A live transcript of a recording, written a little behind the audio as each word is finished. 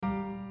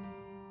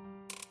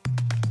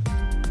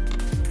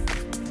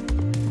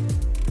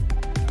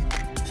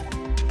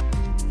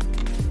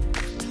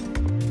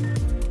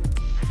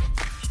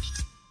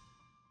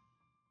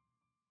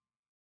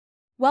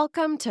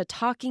Welcome to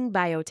Talking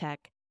Biotech,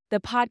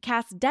 the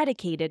podcast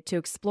dedicated to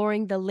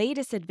exploring the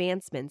latest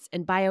advancements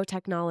in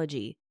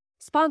biotechnology,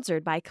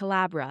 sponsored by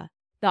Collabra,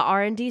 the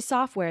R&D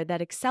software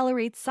that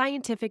accelerates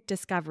scientific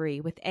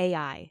discovery with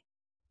AI.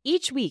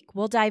 Each week,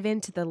 we'll dive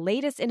into the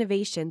latest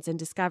innovations and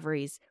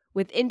discoveries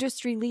with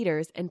industry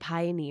leaders and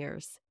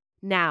pioneers.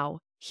 Now,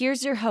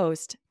 here's your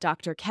host,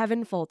 Dr.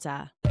 Kevin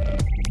Folta.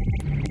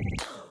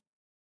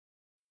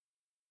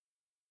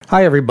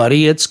 Hi,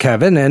 everybody. It's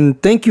Kevin,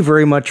 and thank you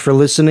very much for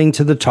listening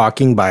to the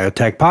Talking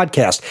Biotech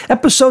podcast,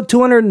 episode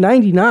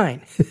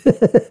 299,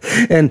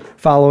 and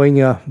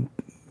following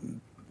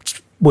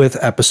with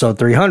episode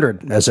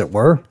 300, as it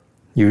were,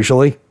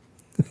 usually.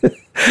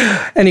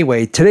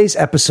 Anyway, today's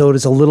episode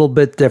is a little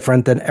bit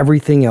different than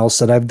everything else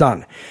that I've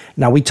done.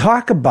 Now, we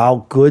talk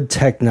about good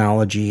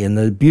technology and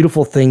the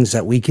beautiful things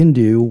that we can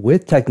do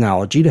with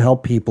technology to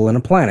help people and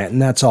the planet,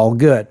 and that's all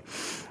good.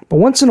 But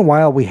once in a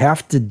while, we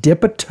have to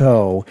dip a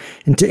toe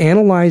into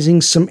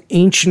analyzing some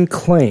ancient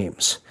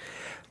claims.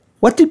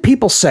 What did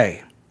people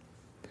say?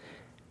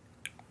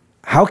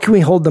 How can we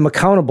hold them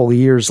accountable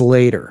years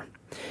later?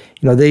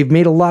 You know, they've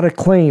made a lot of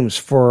claims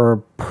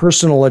for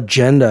personal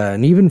agenda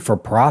and even for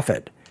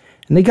profit,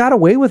 and they got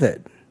away with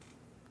it.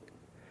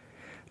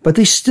 But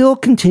they still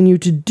continue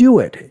to do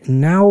it,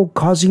 now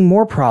causing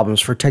more problems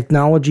for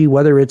technology,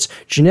 whether it's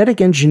genetic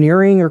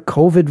engineering or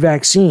COVID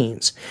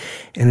vaccines.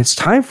 And it's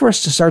time for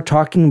us to start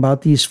talking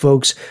about these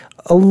folks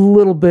a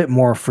little bit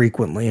more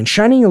frequently and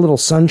shining a little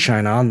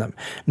sunshine on them.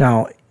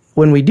 Now,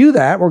 when we do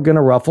that, we're going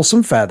to ruffle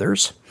some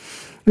feathers.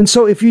 And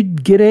so if you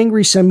get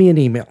angry, send me an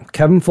email,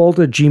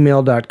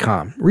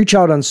 kevinfolta@gmail.com. Reach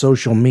out on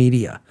social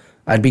media.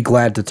 I'd be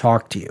glad to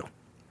talk to you.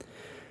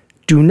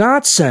 Do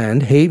not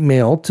send hate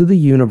mail to the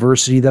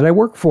university that I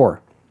work for.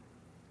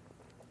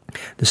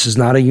 This is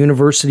not a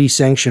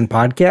university-sanctioned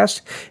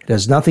podcast. It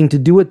has nothing to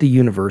do with the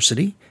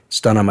university.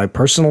 It's done on my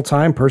personal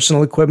time,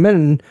 personal equipment,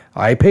 and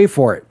I pay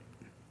for it.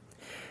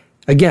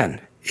 Again,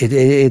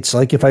 it's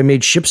like if I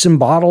made ships and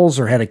bottles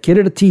or had a kid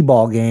at a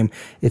t-ball game.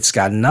 It's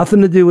got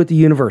nothing to do with the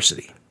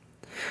university.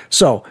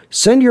 So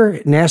send your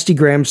nasty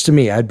grams to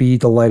me. I'd be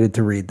delighted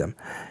to read them.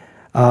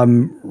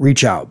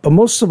 Reach out. But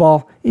most of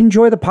all,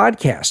 enjoy the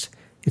podcast.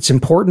 It's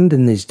important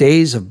in these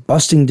days of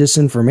busting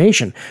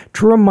disinformation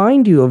to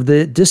remind you of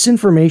the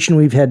disinformation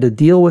we've had to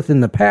deal with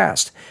in the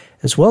past,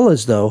 as well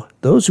as,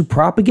 those who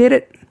propagate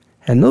it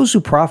and those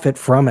who profit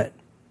from it.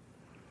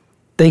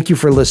 Thank you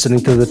for listening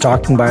to the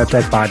Talking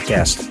Biotech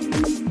podcast.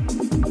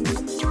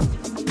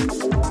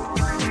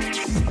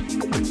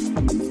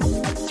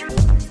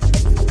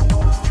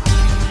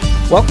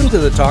 Welcome to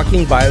the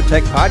Talking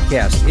Biotech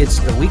podcast. It's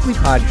the weekly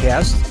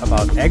podcast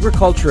about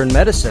agriculture and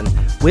medicine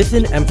with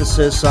an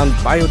emphasis on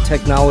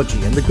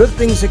biotechnology and the good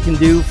things it can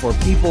do for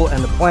people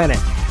and the planet.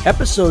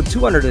 Episode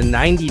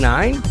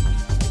 299,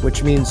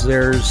 which means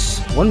there's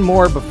one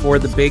more before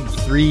the big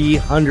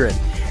 300.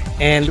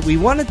 And we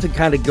wanted to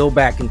kind of go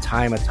back in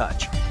time a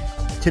touch.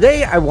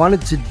 Today, I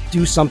wanted to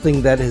do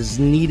something that has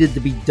needed to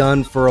be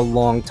done for a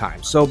long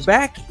time. So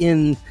back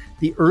in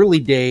the early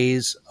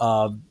days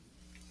of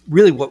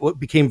really what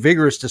became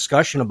vigorous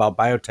discussion about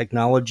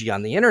biotechnology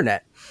on the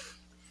internet,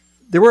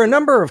 there were a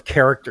number of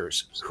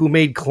characters who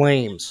made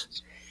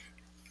claims,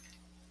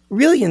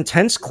 really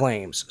intense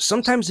claims,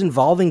 sometimes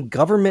involving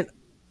government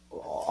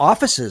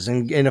offices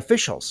and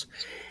officials.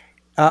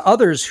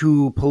 Others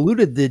who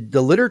polluted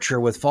the literature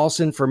with false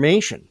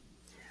information.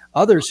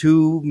 Others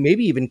who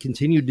maybe even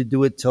continued to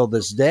do it till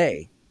this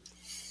day.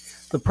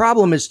 The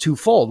problem is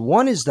twofold.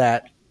 One is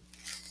that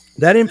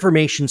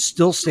information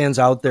still stands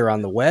out there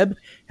on the web,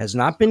 has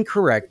not been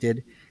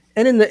corrected,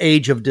 and in the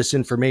age of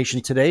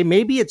disinformation today,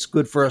 maybe it's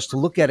good for us to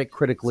look at it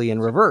critically in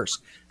reverse.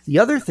 The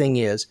other thing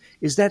is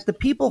that the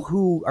people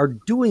who are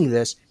doing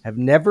this have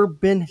never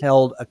been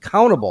held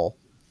accountable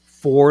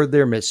for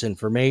their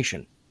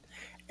misinformation.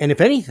 And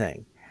if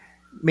anything,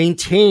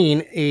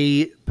 maintain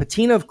a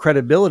patina of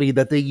credibility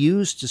that they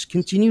use to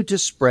continue to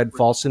spread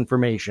false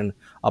information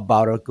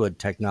about a good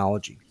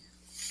technology.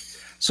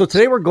 So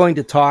today we're going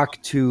to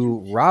talk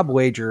to Rob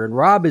Wager, and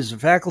Rob is a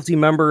faculty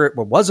member,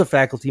 or was a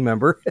faculty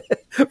member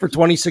for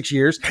 26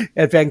 years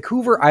at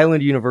Vancouver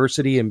Island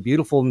University in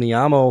beautiful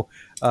Niamo,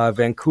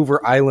 Vancouver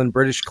Island,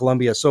 British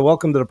Columbia. So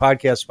welcome to the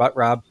podcast,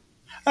 Rob.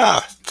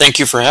 Thank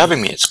you for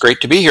having me. It's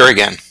great to be here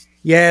again.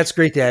 Yeah, it's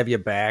great to have you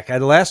back. The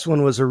last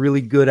one was a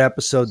really good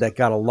episode that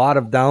got a lot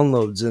of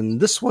downloads,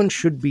 and this one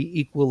should be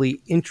equally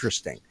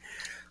interesting.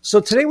 So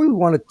today we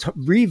want to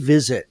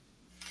revisit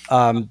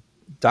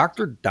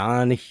Dr.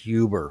 Don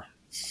Huber,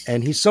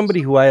 and he's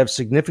somebody who I have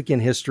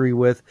significant history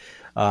with.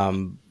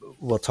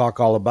 We'll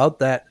talk all about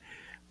that.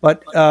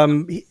 But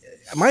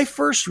my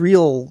first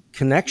real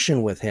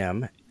connection with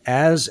him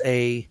as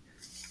an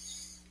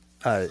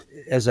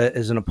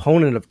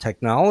opponent of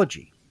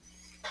technology,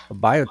 of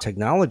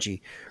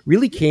biotechnology,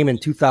 really came in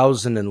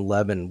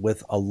 2011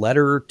 with a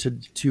letter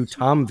to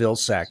Tom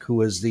Vilsack,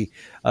 who is the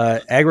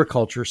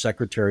Agriculture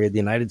Secretary of the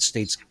United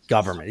States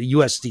government,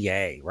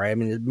 USDA, right? I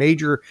mean, a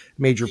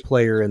major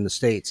player in the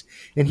States.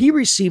 And he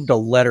received a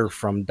letter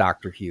from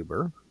Dr.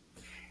 Huber.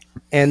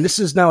 And this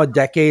is now a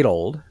decade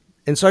old.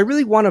 And so I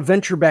really want to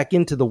venture back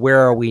into the Where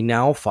Are We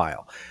Now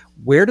file.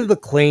 Where do the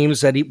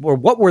claims that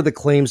what were the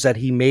claims that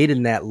he made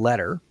in that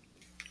letter?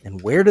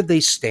 And where do they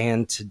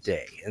stand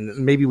today?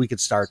 And maybe we could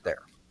start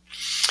there.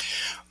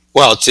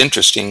 Well, it's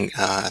interesting.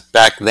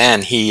 Back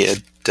then, he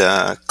had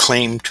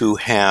claimed to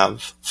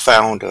have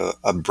found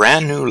a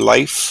brand new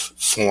life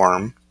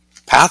form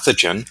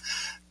pathogen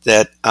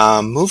that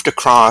moved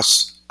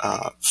across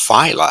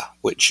phyla,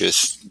 which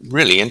is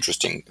really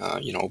interesting.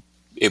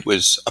 It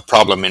was a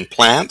problem in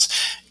plants,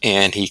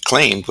 and he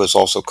claimed was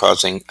also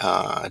causing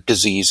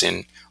disease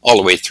in all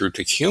the way through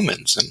to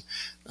humans. And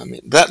I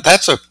mean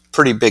that's a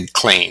pretty big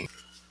claim.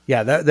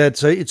 Yeah,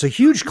 it's a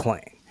huge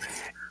claim.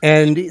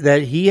 And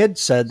that he had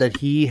said that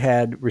he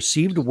had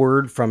received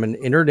word from an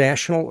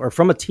international or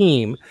from a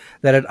team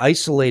that had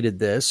isolated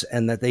this,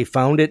 and that they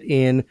found it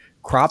in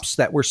crops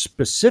that were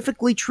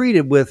specifically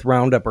treated with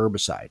Roundup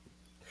herbicide.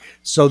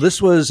 So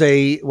this was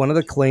one of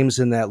the claims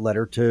in that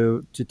letter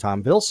to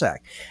Tom Vilsack,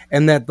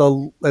 and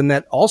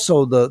that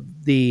also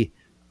the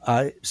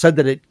said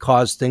that it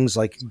caused things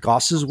like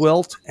Gauss's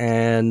wilt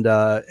and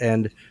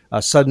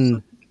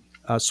sudden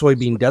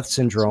soybean death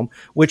syndrome,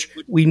 which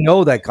we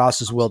know that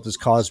Gauss's wilt is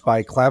caused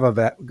by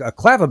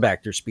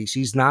Clavibacter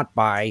species, not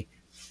by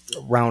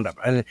Roundup.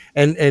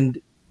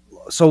 And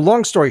so,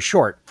 long story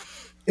short,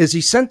 is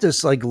he sent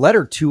this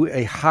letter to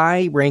a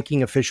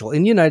high-ranking official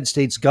in the United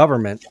States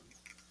government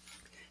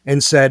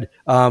and said,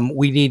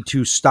 we need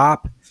to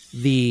stop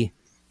the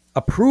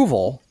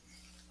approval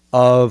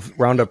of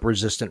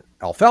Roundup-resistant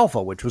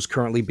alfalfa, which was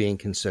currently being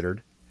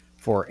considered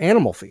for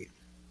animal feed.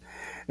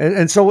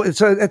 And so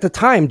at the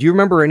time, do you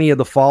remember any of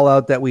the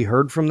fallout that we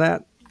heard from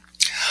that?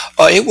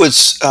 It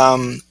was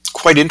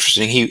quite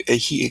interesting.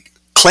 He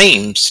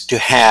claims to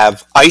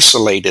have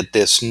isolated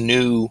this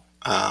new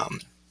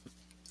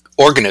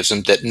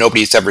organism that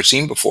nobody's ever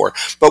seen before.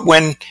 But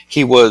when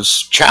he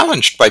was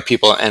challenged by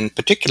people, and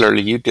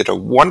particularly you did a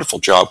wonderful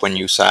job when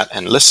you sat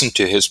and listened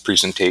to his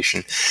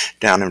presentation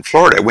down in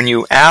Florida, when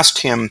you asked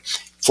him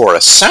for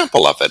a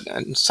sample of it,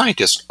 and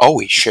scientists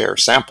always share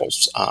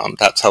samples,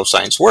 that's how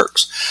science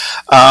works,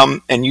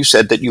 and you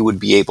said that you would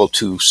be able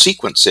to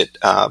sequence it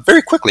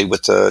very quickly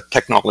with the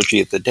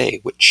technology of the day,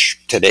 which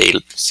today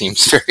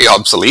seems very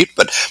obsolete,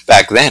 but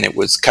back then it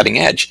was cutting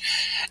edge.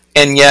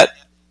 And yet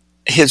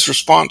his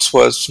response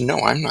was, no,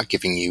 I'm not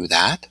giving you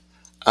that.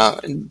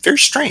 Very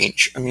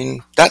strange. I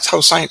mean, that's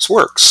how science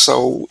works.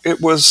 So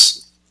it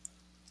was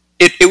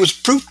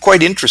proved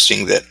quite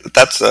interesting that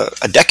that's a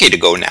decade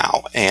ago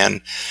now.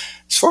 And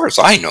as far as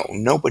I know,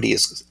 nobody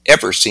has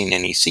ever seen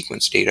any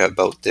sequence data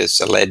about this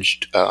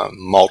alleged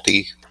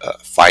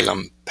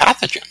multi-phylum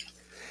pathogen.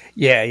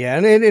 Yeah,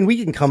 and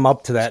we can come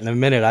up to that in a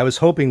minute. I was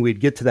hoping we'd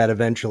get to that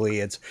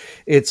eventually. I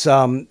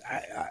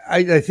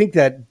think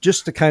that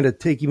just to kind of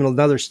take even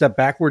another step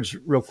backwards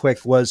real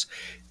quick was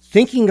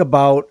thinking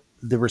about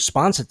the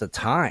response at the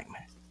time.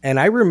 And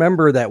I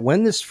remember that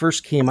when this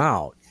first came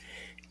out,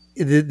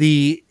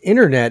 the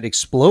internet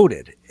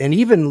exploded, and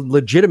even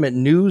legitimate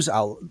news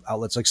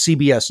outlets like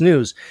CBS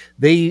News,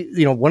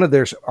 one of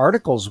their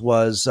articles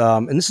was,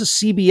 and this is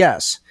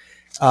CBS,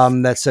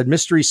 that said,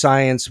 "Mystery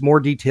Science, more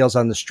details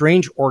on the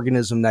strange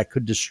organism that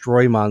could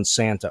destroy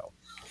Monsanto."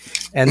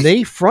 And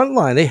they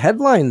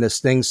headline this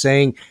thing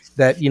saying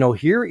that,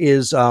 here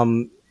is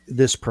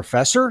this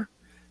professor,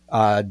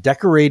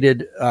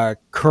 decorated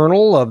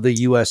colonel of the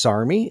U.S.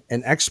 Army,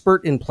 an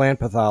expert in plant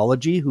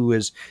pathology who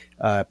is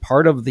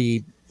part of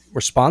the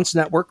response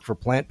network for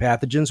plant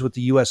pathogens with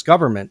the U.S.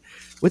 government,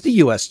 with the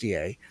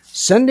USDA,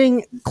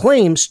 sending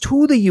claims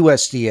to the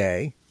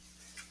USDA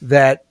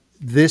that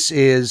this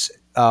is,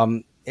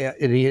 and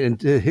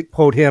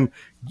quote him,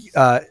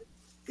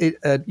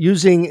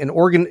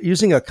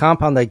 using a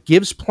compound that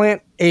gives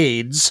plant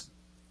AIDS,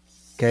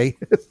 okay,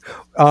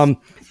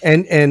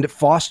 and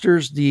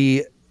fosters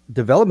the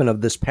development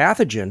of this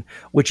pathogen,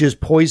 which is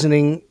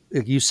poisoning,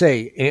 like you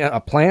say,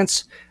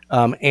 plants,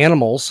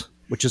 animals,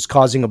 which is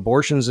causing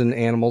abortions in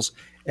animals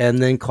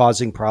and then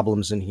causing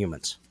problems in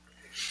humans.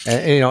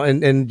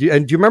 And do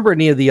you remember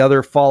any of the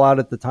other fallout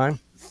at the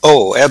time?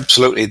 Oh,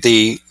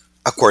 absolutely.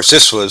 Of course,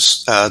 this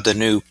was the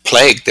new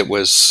plague that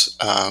was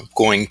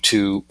going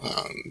to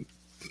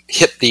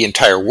hit the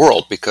entire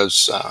world,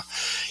 because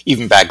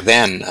even back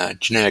then,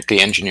 genetically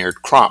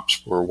engineered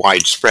crops were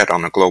widespread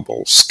on a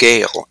global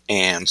scale.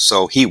 And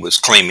so he was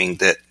claiming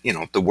that,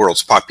 the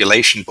world's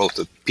population, both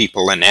of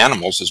people and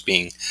animals, is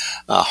being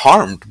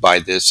harmed by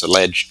this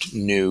alleged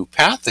new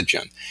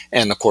pathogen.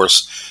 And of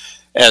course,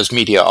 as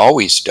media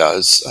always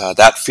does,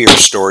 that fear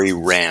story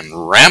ran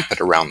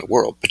rampant around the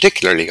world,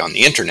 particularly on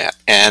the internet,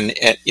 and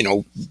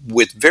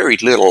with very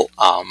little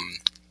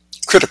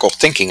critical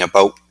thinking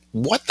about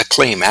what the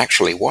claim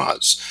actually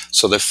was.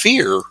 So the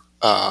fear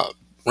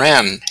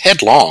ran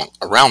headlong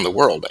around the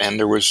world,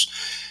 and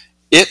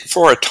it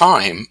for a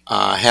time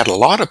had a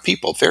lot of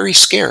people very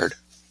scared.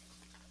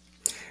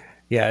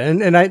 Yeah,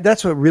 and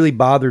that's what really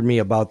bothered me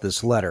about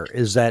this letter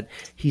is that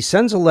he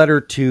sends a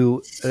letter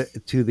to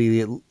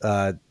the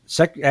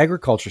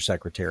Agriculture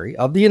Secretary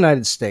of the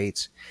United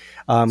States,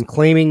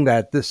 claiming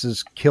that this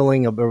is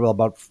killing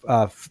about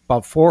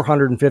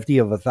 450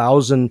 of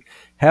 1,000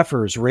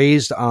 heifers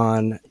raised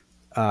on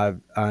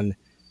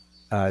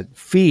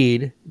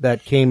feed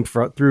that came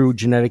through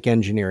genetic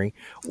engineering.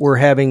 Were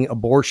having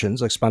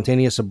abortions, like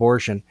spontaneous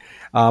abortion,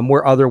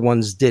 where other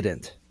ones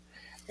didn't,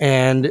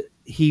 and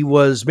he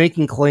was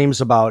making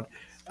claims about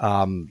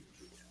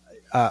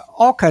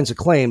all kinds of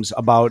claims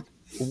about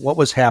what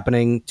was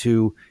happening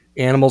to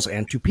animals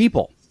and to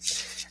people.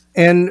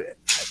 And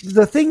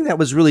the thing that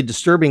was really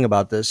disturbing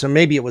about this, and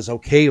maybe it was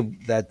okay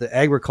that the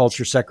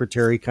Agriculture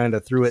Secretary kind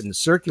of threw it in the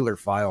circular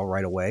file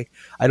right away.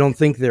 I don't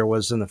think there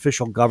was an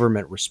official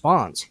government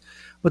response.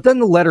 But then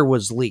the letter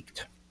was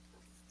leaked.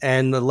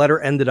 And the letter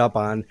ended up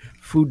on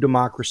Food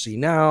Democracy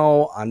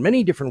Now!, on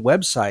many different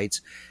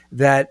websites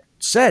that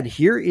said,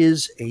 here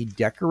is a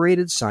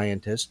decorated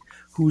scientist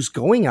who's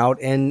going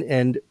out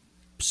and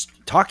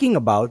talking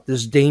about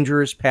this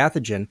dangerous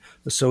pathogen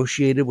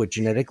associated with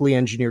genetically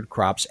engineered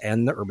crops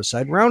and the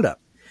herbicide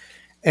Roundup.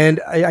 And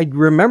I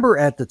remember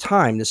at the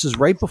time, this is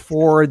right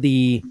before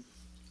the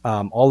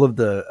all of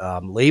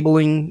the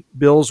labeling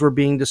bills were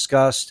being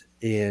discussed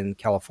in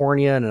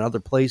California and in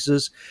other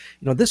places.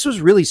 You know, this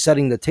was really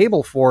setting the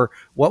table for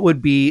what would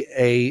be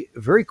a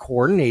very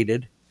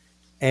coordinated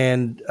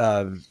and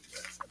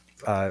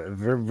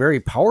very, very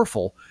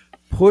powerful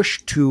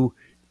push to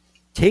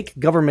take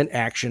government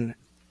action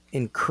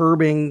in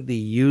curbing the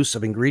use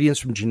of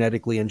ingredients from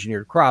genetically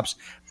engineered crops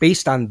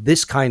based on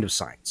this kind of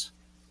science.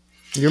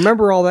 You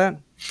remember all that?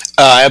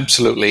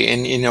 Absolutely.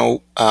 And,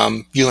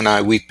 you and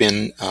I, we've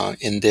been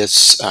in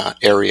this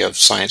area of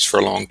science for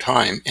a long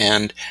time,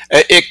 and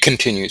it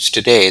continues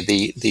today.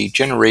 The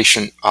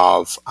generation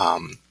of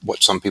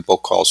what some people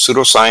call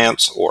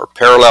pseudoscience or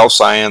parallel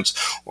science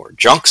or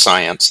junk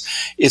science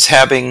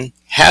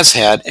has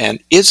had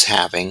and is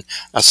having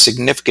a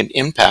significant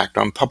impact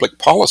on public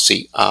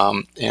policy.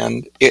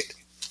 And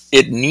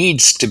it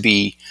needs to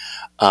be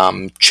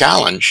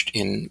challenged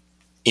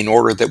in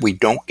order that we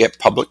don't get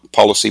public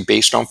policy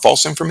based on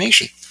false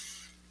information.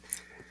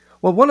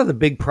 Well, one of the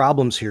big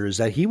problems here is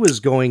that he was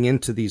going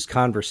into these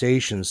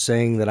conversations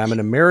saying that I'm an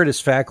emeritus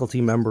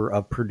faculty member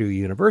of Purdue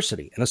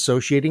University and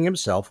associating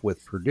himself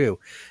with Purdue.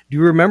 Do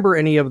you remember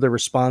any of the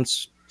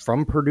response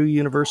from Purdue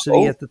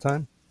University at the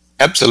time?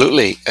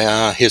 Absolutely.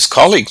 His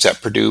colleagues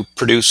at Purdue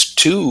produced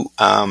two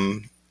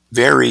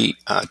very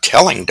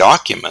telling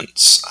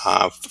documents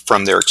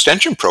from their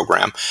extension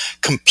program,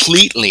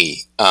 completely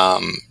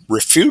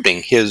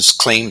refuting his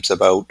claims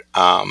about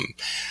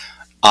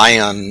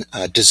ion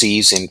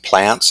disease in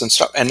plants and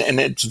stuff. And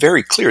it's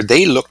very clear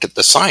they looked at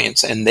the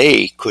science and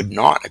they could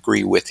not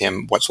agree with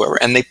him whatsoever.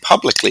 And they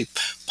publicly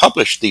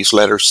published these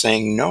letters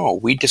saying, no,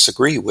 we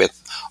disagree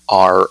with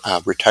our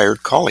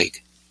retired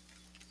colleague.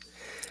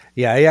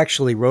 Yeah, I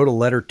actually wrote a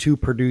letter to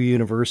Purdue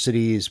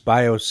University's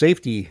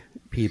biosafety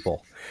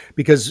people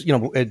because,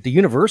 at the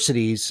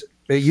universities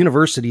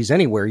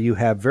anywhere, you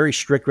have very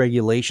strict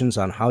regulations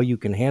on how you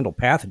can handle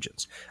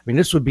pathogens. I mean,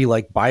 this would be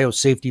like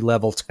biosafety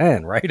level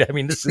 10, right? I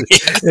mean, this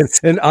is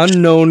an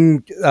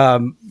unknown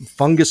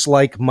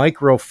fungus-like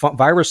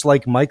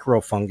virus-like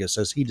microfungus,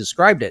 as he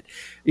described it.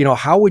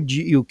 How would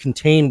you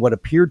contain what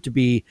appeared to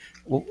be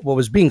what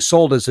was being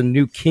sold as a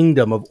new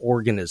kingdom of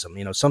organism,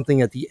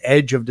 something at the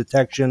edge of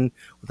detection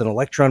with an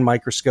electron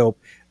microscope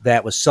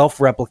that was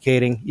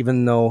self-replicating,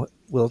 even though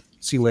we'll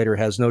see later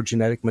has no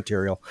genetic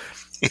material.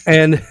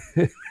 And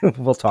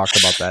we'll talk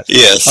about that.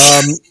 Yes.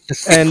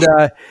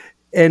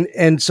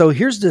 And so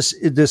here's this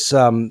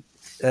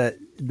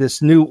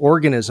new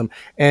organism,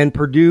 and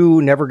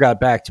Purdue never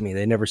got back to me.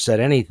 They never said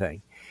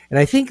anything. And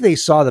I think they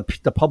saw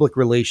the public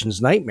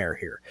relations nightmare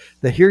here.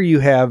 That here you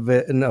have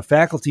a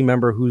faculty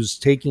member who's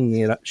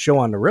taking a show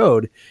on the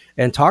road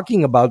and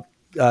talking about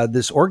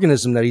this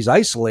organism that he's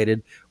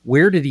isolated.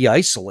 Where did he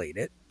isolate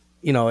it?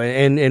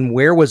 And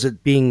where was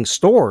it being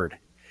stored?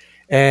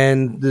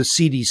 And the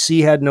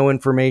CDC had no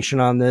information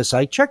on this.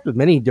 I checked with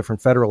many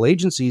different federal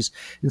agencies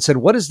and said,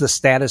 what is the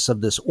status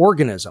of this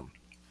organism?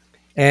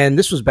 And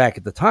this was back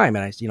at the time.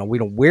 And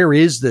where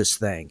is this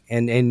thing?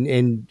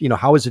 And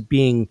how is it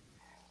being,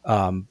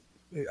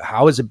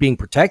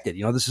 protected?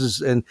 This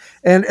is, and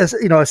as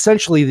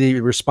essentially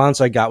the response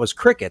I got was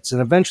crickets.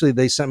 And eventually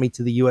they sent me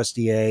to the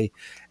USDA,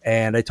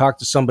 and I talked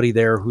to somebody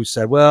there who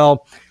said,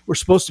 well, we're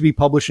supposed to be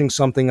publishing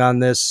something on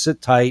this,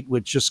 sit tight,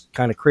 with just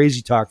kind of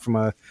crazy talk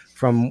from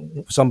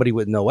somebody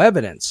with no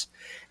evidence.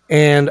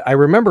 And I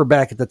remember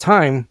back at the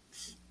time,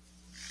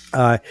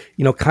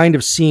 kind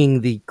of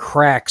seeing the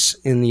cracks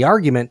in the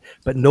argument,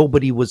 but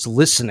nobody was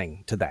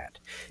listening to that.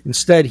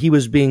 Instead, he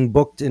was being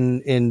booked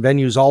in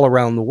venues all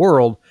around the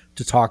world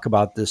to talk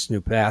about this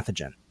new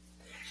pathogen.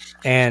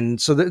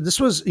 And so this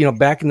was,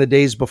 back in the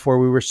days before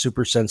we were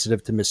super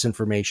sensitive to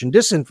misinformation,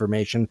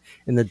 disinformation,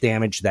 and the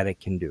damage that it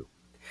can do.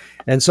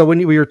 And so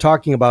when we were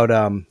talking about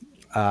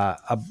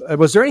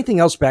Was there anything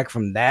else back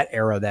from that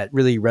era that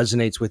really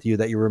resonates with you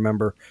that you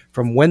remember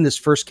from when this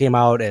first came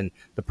out, and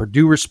the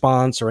Purdue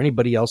response or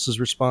anybody else's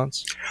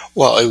response?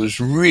 Well, it was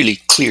really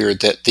clear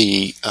that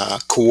the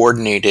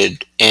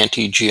coordinated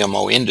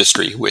anti-GMO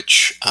industry,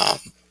 which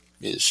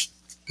is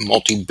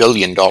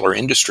multi-billion-dollar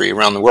industry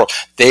around the world,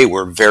 they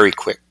were very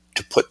quick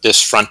to put this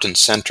front and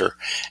center,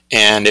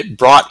 and it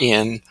brought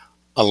in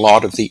a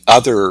lot of the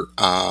other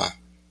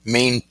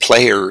main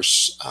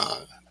players,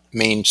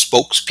 main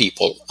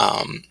spokespeople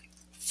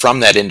from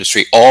that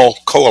industry, all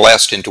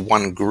coalesced into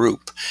one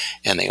group,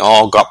 and they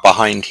all got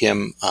behind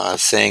him,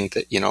 saying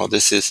that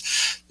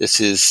this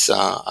is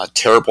a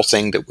terrible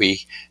thing, that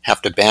we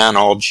have to ban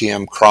all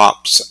GM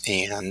crops,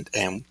 and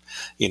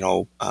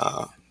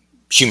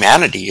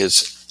humanity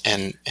is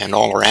and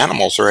all our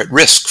animals are at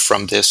risk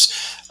from this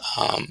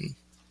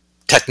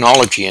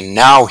technology, and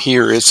now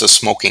here is a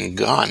smoking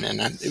gun. And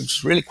it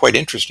was really quite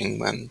interesting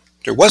when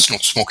there was no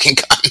smoking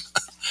gun.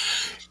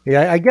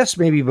 Yeah, I guess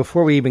maybe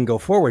before we even go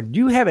forward, do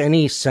you have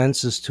any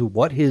sense as to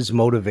what his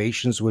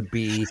motivations would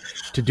be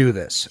to do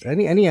this?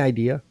 Any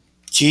idea?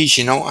 Geez,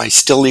 I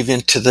still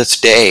even to this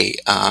day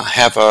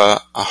have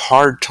a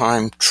hard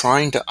time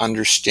trying to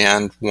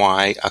understand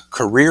why a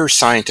career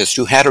scientist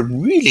who had a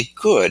really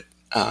good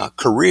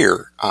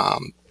career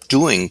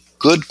doing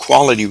good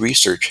quality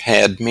research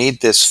had made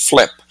this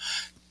flip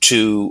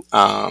to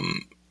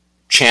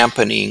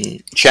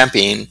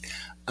championing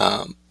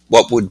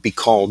what would be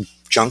called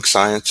junk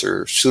science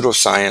or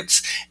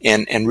pseudoscience,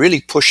 and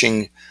really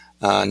pushing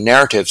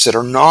narratives that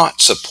are not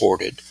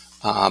supported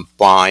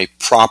by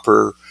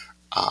proper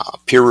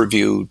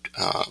peer-reviewed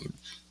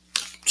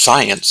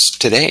science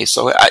today.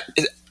 So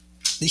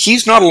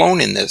he's not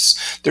alone in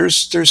this.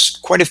 There's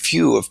quite a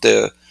few of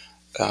the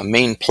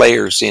main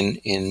players in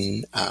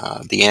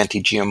the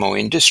anti-GMO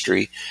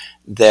industry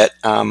that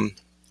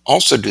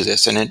also do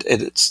this, and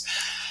it's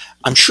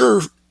I'm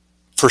sure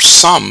for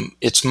some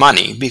it's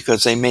money,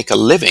 because they make a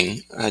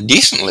living, a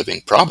decent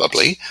living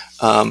probably,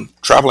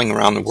 traveling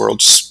around the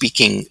world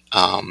speaking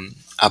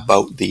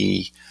about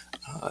the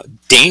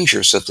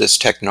dangers of this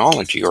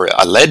technology, or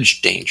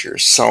alleged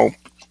dangers. So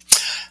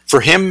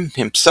for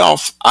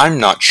himself, I'm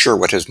not sure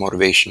what his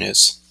motivation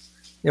is.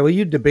 Yeah, well,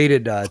 you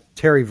debated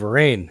Terry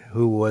Verrain,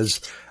 who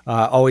was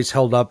always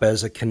held up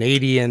as a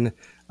Canadian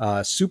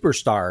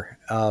superstar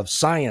of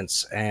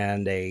science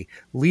and a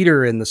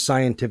leader in the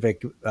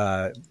scientific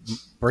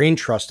brain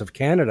trust of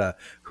Canada,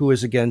 who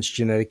is against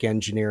genetic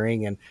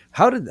engineering. And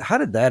how did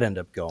that end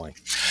up going?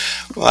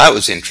 Well, that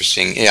was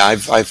interesting. Yeah,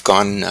 I've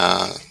gone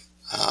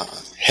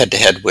head to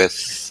head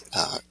with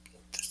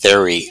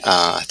Terry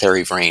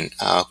Verrain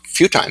a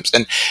few times,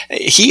 and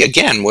he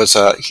again was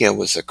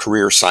a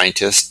career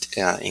scientist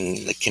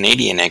in the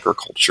Canadian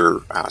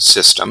agriculture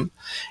system,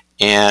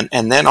 and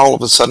then all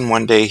of a sudden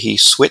one day he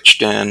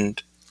switched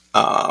and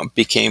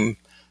became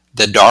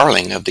the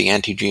darling of the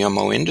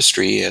anti-GMO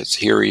industry, as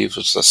here he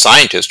was a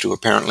scientist who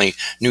apparently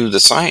knew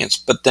the science.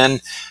 But then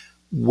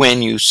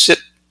when you sit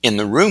in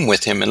the room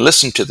with him and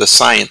listen to the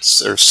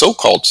science, or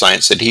so-called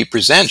science, that he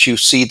presents, you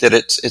see that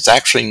it's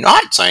actually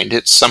not science.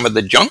 It's some of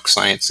the junk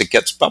science that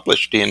gets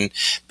published in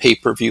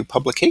pay-per-view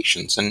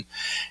publications.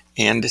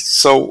 And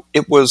so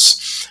it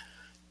was...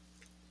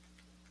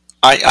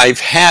 I've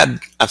had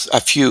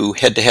a few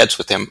head-to-heads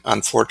with him.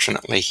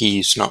 Unfortunately,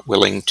 he's not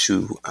willing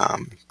to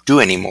do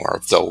any more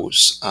of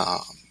those,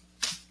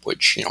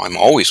 which, I'm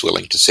always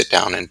willing to sit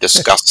down and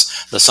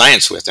discuss the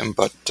science with him,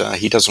 but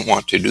he doesn't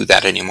want to do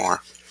that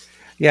anymore.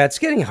 Yeah, it's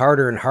getting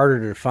harder and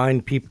harder to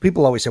find people.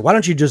 People always say, why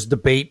don't you just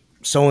debate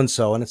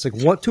so-and-so? And it's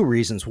like, two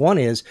reasons. One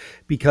is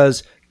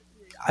because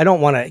I don't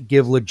want to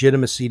give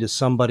legitimacy to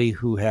somebody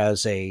who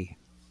has a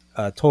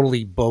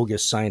totally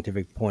bogus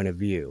scientific point of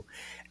view.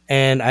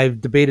 And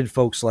I've debated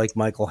folks like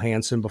Michael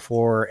Hansen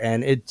before,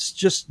 and it's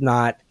just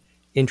not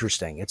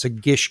interesting. It's a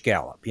gish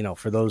gallop,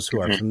 for those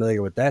who are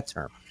familiar with that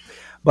term.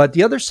 But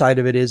the other side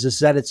of it is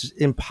that it's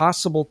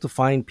impossible to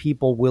find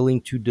people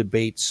willing to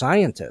debate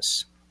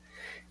scientists.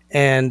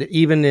 And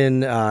even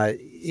in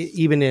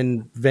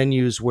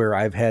venues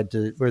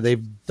where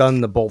they've done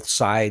the both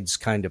sides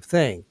kind of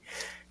thing,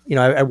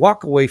 I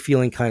walk away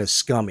feeling kind of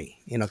scummy,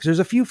 because there's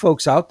a few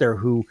folks out there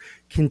who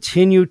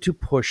continue to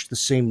push the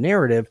same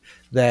narrative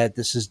that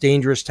this is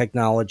dangerous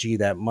technology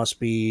that must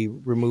be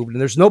removed.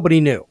 And there's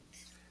nobody new.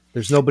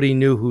 There's nobody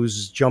new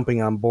who's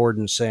jumping on board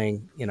and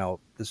saying,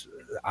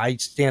 I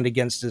stand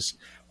against this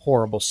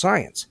horrible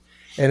science.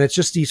 And it's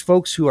just these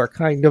folks who are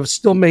kind of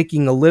still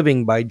making a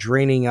living by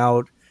draining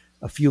out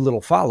a few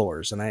little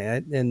followers.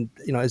 And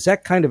is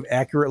that kind of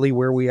accurately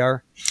where we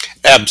are?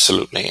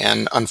 Absolutely.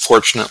 And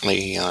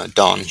unfortunately,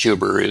 Don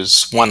Huber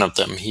is one of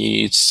them.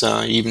 He's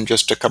even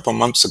just a couple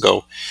months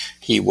ago,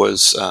 he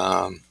was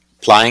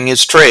plying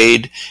his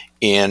trade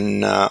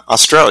in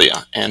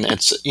Australia. And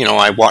it's,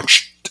 I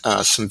watched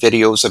some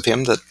videos of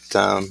him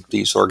that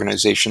these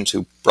organizations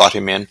who brought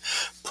him in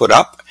put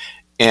up.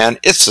 And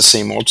it's the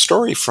same old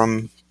story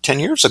from 10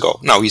 years ago.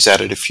 Now, he's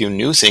added a few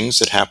new things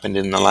that happened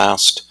in the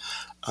last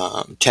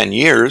 10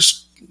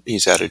 years.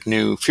 He's added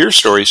new fear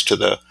stories to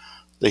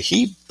the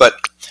heap, but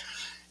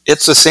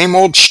it's the same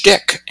old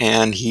shtick,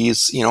 and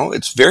he's,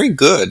 it's very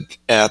good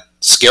at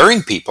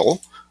scaring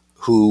people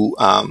who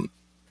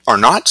are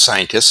not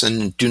scientists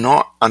and do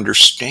not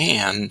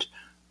understand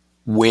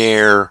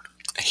where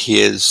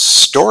his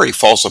story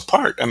falls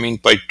apart. I mean,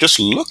 by just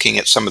looking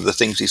at some of the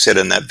things he said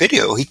in that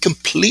video, he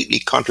completely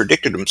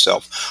contradicted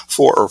himself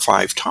 4 or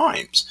 5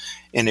 times.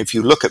 And if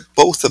you look at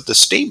both of the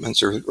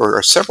statements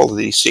or several of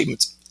these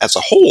statements as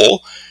a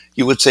whole,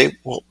 you would say,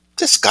 well,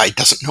 this guy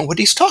doesn't know what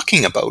he's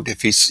talking about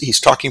if he's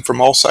talking from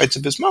all sides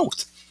of his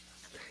mouth.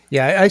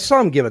 Yeah, I saw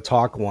him give a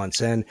talk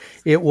once, and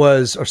it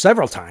was, or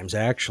several times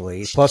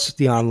actually, plus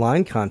the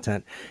online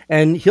content.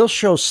 And he'll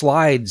show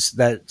slides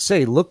that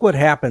say, look what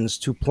happens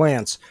to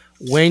plants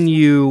when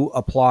you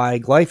apply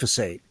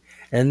glyphosate.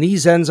 And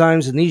these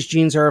enzymes and these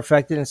genes are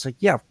affected. And it's like,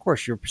 yeah, of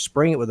course, you're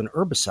spraying it with an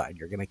herbicide.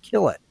 You're going to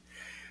kill it.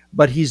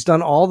 But he's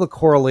done all the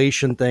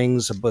correlation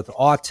things with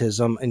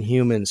autism in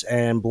humans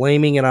and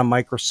blaming it on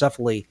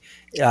microcephaly,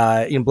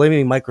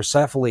 blaming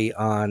microcephaly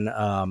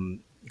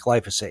on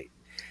glyphosate.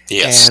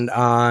 Yes. And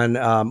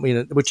on,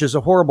 which is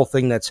a horrible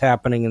thing that's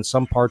happening in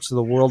some parts of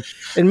the world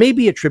and may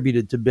be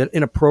attributed to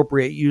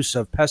inappropriate use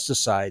of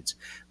pesticides,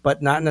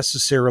 but not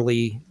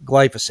necessarily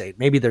glyphosate.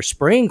 Maybe they're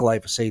spraying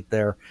glyphosate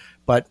there,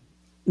 but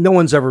no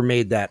one's ever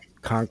made that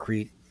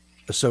concrete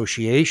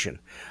association.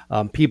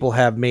 People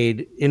have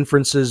made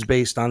inferences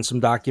based on some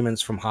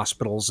documents from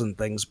hospitals and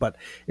things, but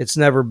it's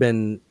never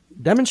been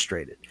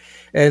demonstrated.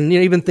 And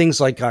even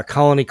things like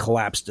colony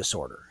collapse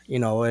disorder,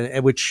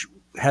 and which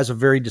has a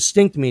very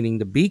distinct meaning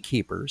to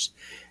beekeepers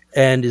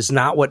and is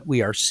not what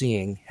we are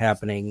seeing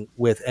happening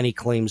with any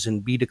claims in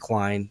bee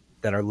decline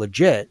that are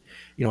legit,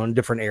 in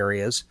different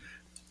areas.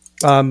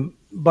 So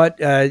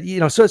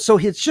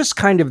it's just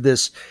kind of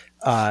this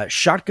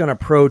shotgun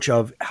approach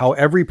of how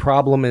every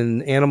problem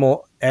in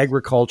animal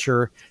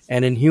agriculture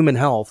and in human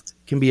health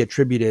can be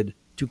attributed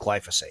to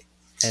glyphosate.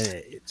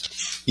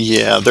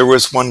 And there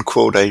was one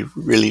quote I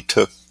really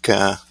took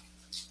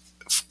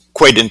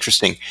quite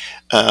interesting.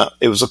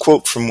 It was a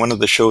quote from one of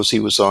the shows he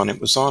was on.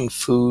 It was on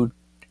Food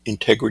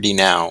Integrity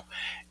Now.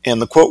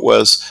 And the quote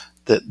was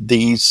that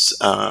these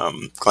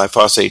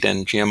glyphosate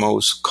and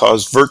GMOs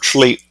cause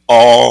virtually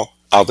all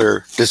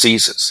other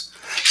diseases.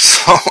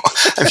 So,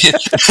 I mean,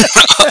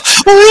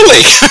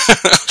 really,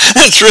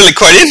 that's really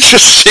quite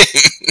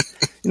interesting.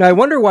 I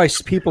wonder why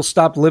people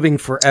stopped living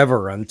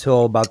forever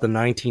until about the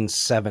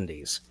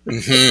 1970s.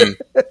 Mm-hmm.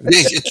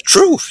 It's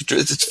true.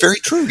 It's very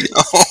true.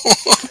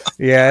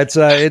 Yeah,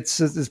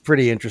 it's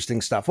pretty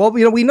interesting stuff. Well,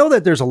 we know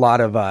that there's a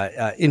lot of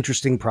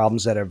interesting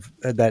problems that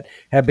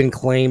have been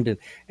claimed,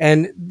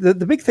 and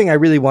the big thing I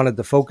really wanted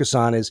to focus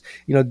on is,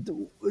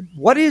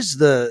 what is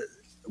the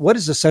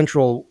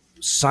central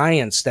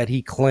science that he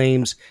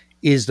claims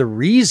is the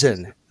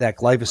reason that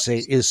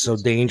glyphosate is so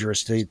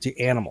dangerous to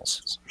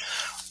animals?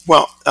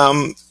 Well,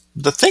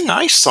 the thing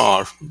I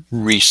saw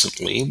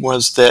recently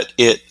was that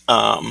it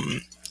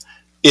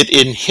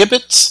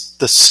inhibits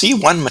the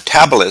C1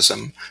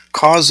 metabolism,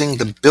 causing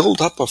the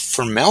buildup of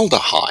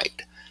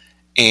formaldehyde,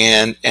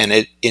 and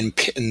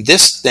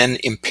this then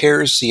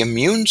impairs the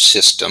immune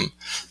system.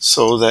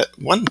 So that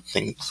one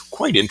thing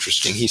quite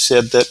interesting, he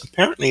said that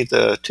apparently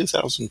the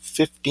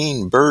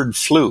 2015 bird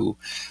flu,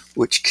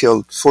 which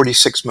killed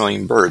 46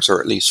 million birds, or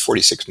at least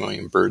 46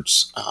 million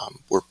birds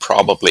were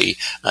probably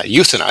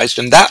euthanized,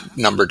 and that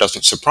number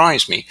doesn't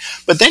surprise me.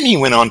 But then he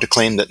went on to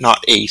claim that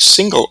not a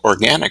single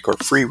organic or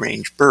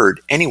free-range bird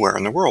anywhere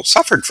in the world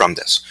suffered from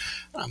this.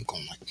 I'm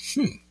going like,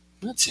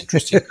 that's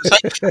interesting.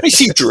 I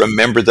seem to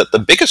remember that the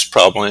biggest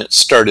problem it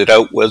started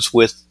out was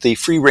with the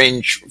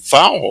free-range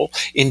fowl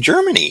in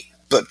Germany.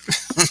 But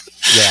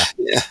yeah.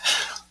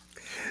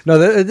 No,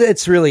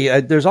 it's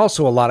really, there's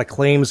also a lot of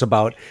claims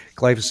about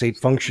glyphosate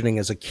functioning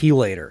as a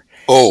chelator.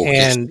 Oh,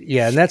 and yes.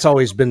 Yeah, and that's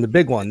always been the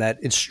big one, that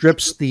it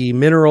strips the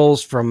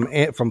minerals from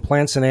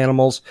plants and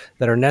animals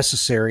that are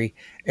necessary,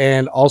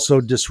 and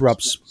also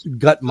disrupts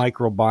gut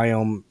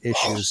microbiome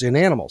issues in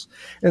animals.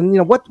 And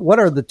what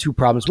are the two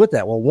problems with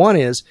that? Well, one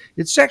is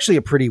it's actually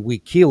a pretty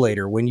weak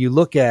chelator. When you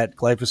look at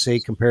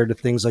glyphosate compared to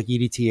things like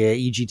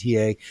EDTA,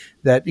 EGTA,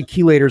 that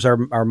chelators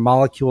are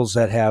molecules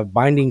that have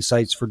binding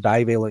sites for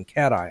divalent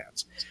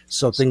cations.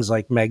 So things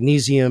like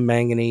magnesium,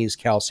 manganese,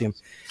 calcium.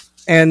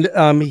 And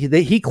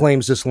he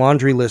claims this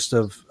laundry list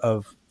of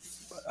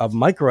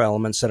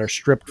microelements that are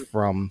stripped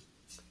from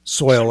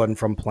soil and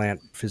from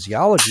plant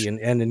physiology and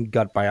in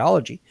gut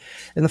biology.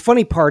 And the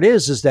funny part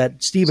is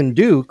that Stephen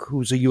Duke,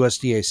 who's a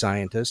USDA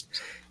scientist,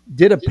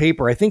 did a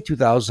paper, I think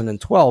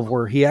 2012,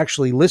 where he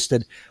actually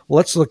listed, well,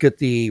 let's look at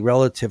the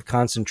relative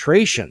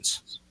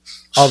concentrations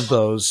of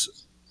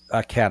those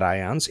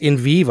cations in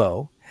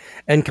vivo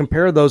and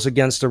compare those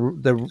against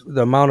the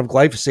amount of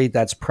glyphosate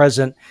that's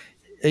present,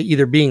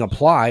 either being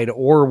applied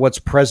or what's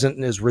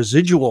present as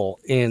residual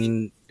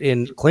in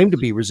claimed to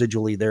be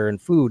residually there in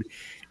food.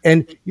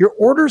 And you're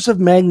orders of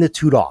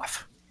magnitude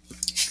off.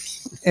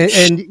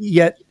 And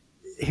yet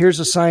here's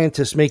a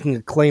scientist making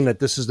a claim that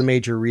this is the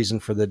major reason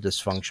for the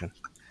dysfunction.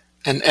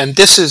 And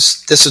this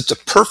is the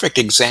perfect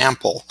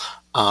example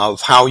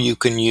of how you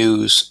can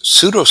use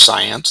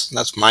pseudoscience.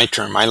 That's my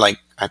term. I like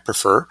I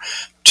prefer,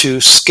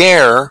 to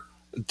scare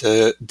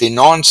the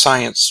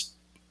non-science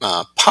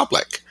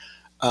public,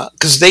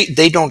 because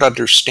they don't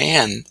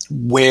understand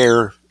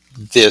where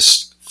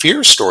this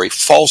fear story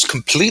falls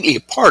completely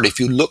apart if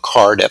you look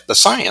hard at the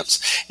science.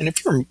 And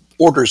if you're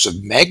orders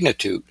of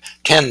magnitude,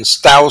 tens,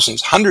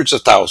 thousands, hundreds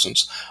of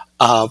thousands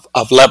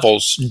of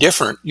levels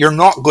different, you're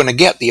not going to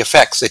get the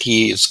effects that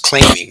he is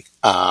claiming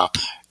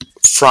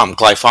from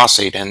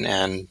glyphosate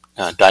and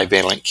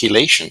divalent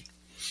chelation.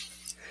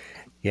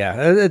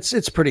 Yeah,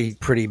 it's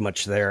pretty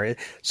much there.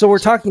 So we're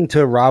talking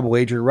to Rob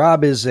Wager.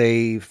 Rob is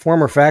a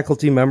former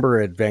faculty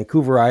member at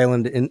Vancouver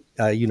Island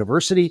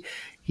University.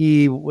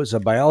 He was a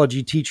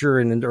biology teacher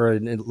and or a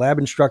lab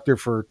instructor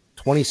for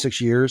 26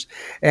 years.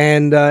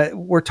 And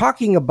we're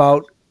talking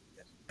about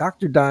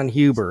Dr. Don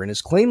Huber and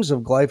his claims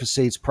of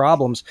glyphosate's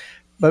problems,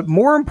 but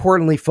more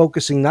importantly,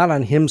 focusing not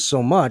on him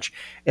so much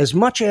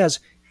as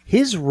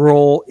his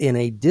role in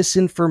a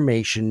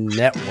disinformation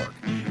network.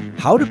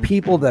 How do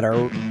people that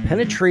are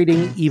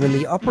penetrating even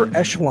the upper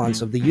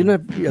echelons of the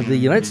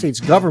United States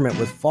government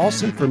with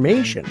false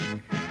information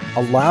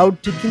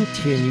allowed to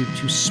continue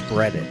to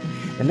spread it?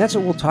 And that's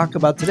what we'll talk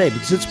about today,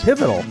 because it's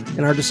pivotal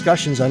in our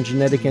discussions on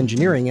genetic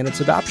engineering and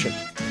its adoption.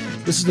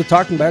 This is the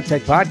Talking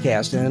Biotech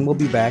podcast, and we'll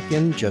be back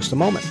in just a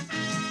moment.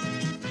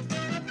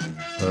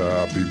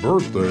 Happy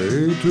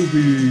birthday to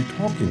the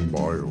Talking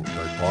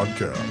Biotech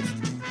podcast.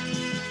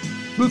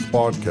 This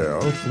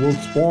podcast was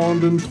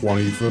spawned in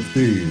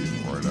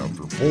 2015, right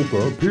after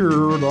Folta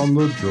appeared on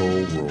the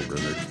Joe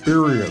Rogan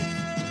Experience.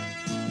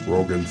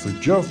 Rogan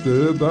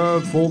suggested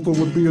that Folta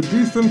would be a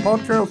decent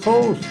podcast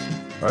host,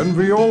 and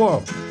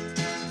Viola.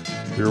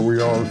 Here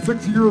we are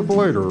 6 years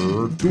later,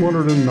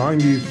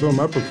 290 some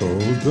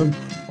episodes, and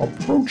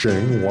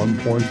approaching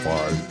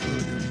 1.5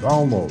 billion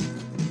downloads.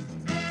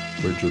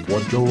 Which is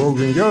what Joe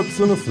Rogan gets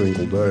in a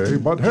single day,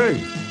 but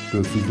hey,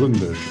 this is a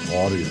niche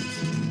audience.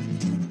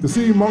 You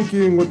see,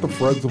 monkeying with the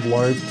threads of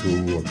life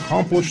to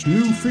accomplish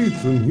new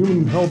feats in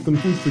human health and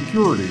food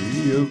security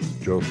is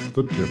just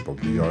the tip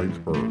of the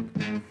iceberg.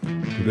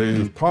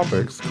 Today's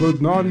topics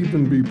could not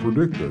even be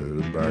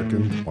predicted back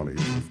in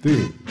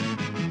 2015.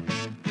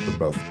 The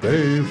best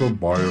days of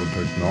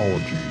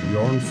biotechnology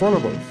are in front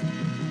of us,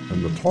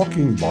 and the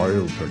Talking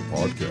Biotech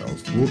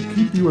podcast will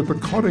keep you at the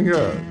cutting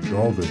edge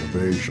of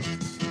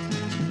innovations.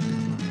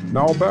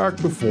 Now back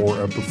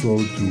before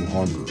episode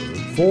 200,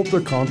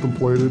 Folta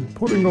contemplated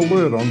putting a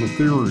lid on the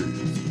theories.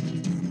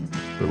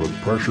 There was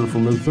pressure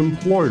from his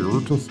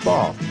employer to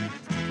stop,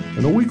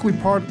 and a weekly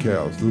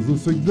podcast is a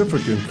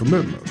significant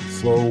commitment,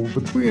 so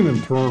between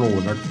internal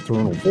and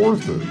external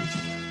forces,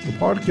 the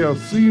podcast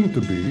seemed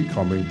to be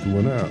coming to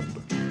an end.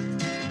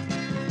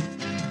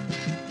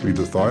 We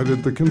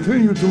decided to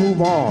continue to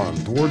move on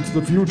towards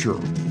the future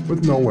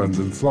with no end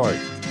in sight,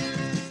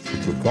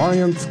 but the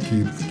science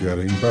keeps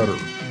getting better.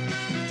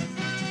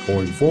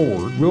 Going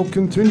forward, we'll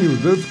continue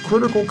this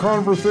critical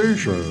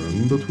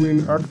conversation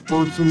between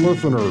experts and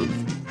listeners,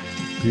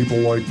 people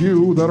like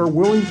you that are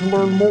willing to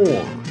learn more,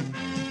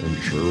 and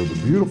share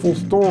the beautiful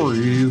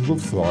stories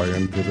of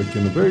scientific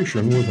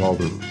innovation with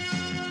others.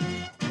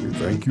 We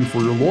thank you for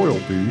your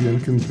loyalty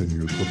and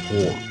continued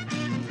support.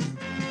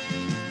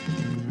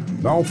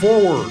 Now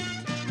forward,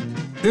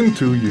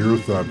 into year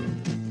 7.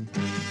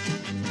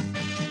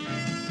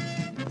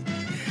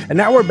 And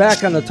now we're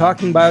back on the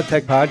Talking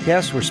Biotech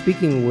podcast. We're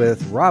speaking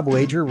with Rob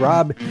Wager.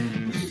 Rob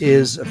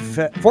is a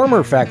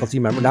former faculty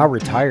member, now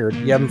retired.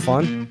 You having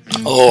fun?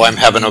 Oh, I'm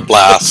having a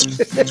blast.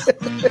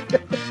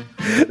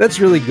 That's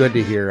really good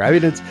to hear. I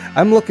mean,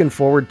 I'm looking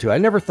forward to it. I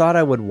never thought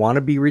I would want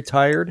to be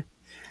retired.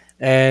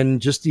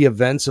 And just the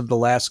events of the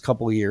last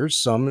couple of years,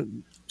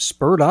 some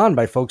spurred on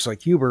by folks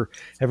like Huber,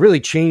 have really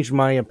changed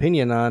my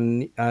opinion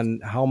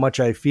on how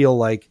much I feel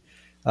like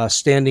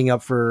standing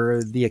up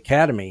for the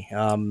academy,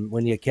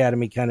 when the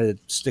academy kind of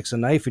sticks a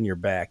knife in your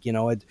back,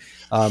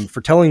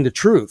 for telling the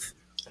truth.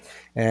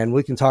 And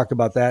we can talk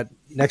about that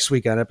next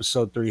week on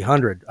episode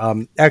 300.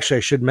 Actually,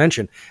 I should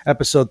mention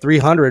episode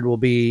 300 will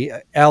be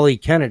Allie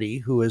Kennedy,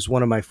 who is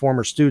one of my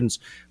former students,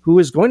 who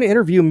is going to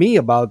interview me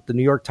about the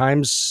New York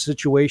Times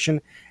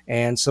situation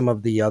and some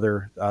of the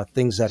other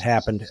things that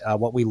happened,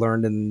 what we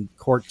learned in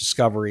court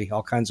discovery,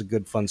 all kinds of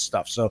good fun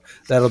stuff. So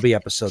that'll be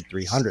episode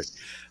 300.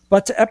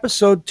 But to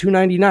episode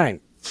 299,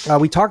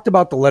 we talked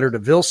about the letter to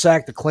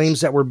Vilsack, the claims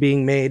that were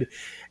being made,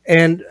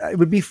 and it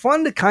would be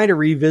fun to kind of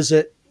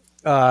revisit,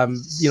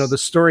 the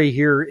story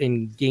here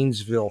in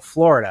Gainesville,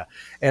 Florida.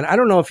 And I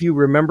don't know if you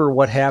remember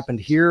what happened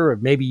here, or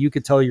maybe you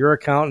could tell your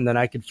account and then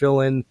I could fill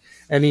in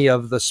any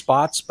of the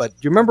spots. But do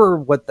you remember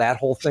what that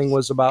whole thing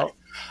was about?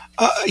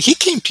 He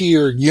came to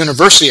your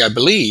university, I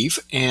believe,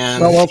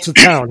 and well, to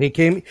town. He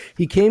came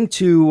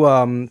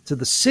to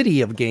the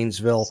city of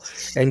Gainesville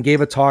and gave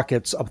a talk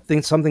at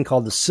something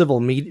called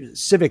the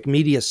Civic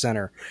Media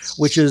Center,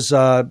 which is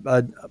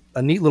a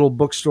neat little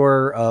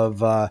bookstore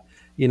of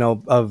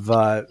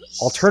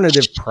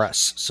alternative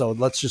press. So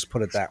let's just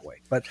put it that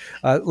way. But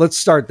let's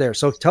start there.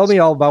 So tell me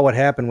all about what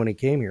happened when he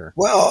came here.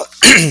 Well,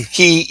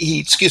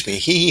 he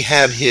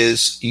had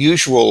his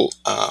usual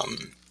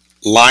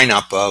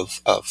lineup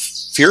of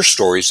fear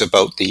stories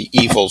about the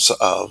evils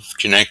of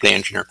genetically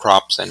engineered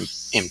crops, and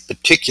in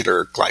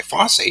particular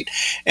glyphosate.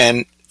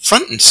 And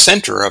front and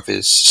center of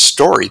his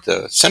story,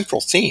 the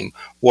central theme,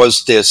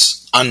 was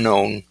this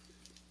unknown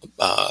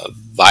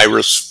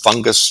virus,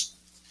 fungus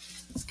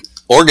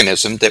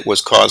organism that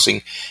was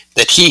causing,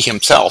 that he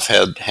himself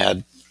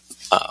had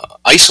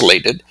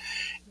isolated,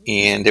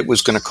 and it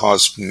was going to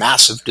cause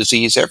massive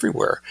disease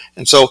everywhere.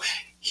 And so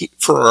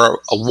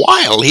for a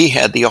while, he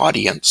had the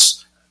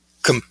audience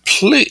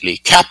completely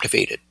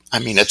captivated. I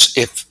mean, it's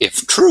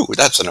if true,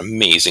 that's an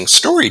amazing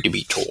story to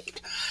be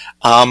told.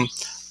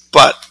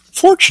 But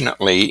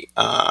fortunately,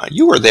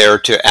 you were there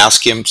to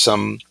ask him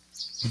some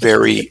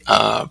very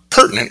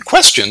pertinent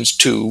questions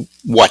to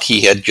what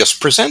he had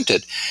just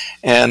presented.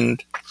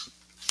 And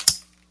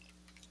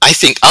I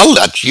think I'll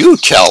let you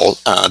tell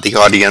the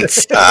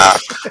audience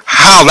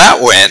how that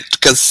went,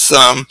 because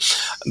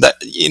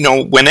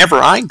whenever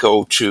I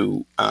go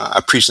to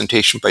a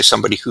presentation by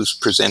somebody who's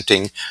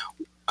presenting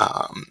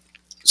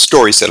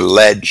stories that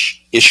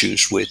allege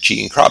issues with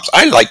GE crops,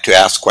 I like to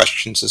ask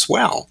questions as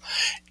well,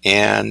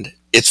 and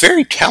it's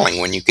very telling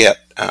when you get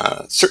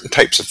certain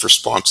types of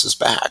responses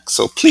back.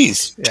 So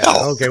please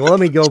tell. Okay, well, let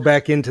me go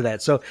back into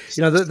that. So,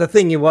 the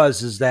thing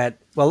is that,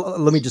 well,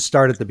 let me just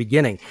start at the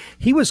beginning.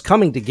 He was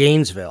coming to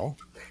Gainesville,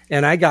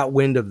 and I got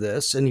wind of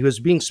this, and he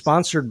was being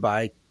sponsored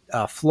by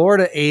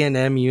Florida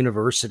A&M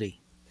University.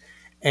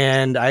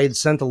 And I had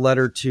sent a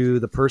letter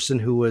to the person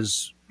who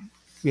was,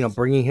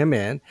 bringing him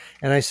in.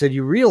 And I said,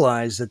 you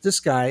realize that this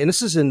guy, and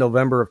this is in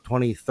November of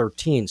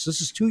 2013. So this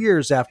is 2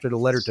 years after the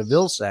letter to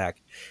Vilsack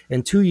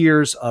and 2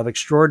 years of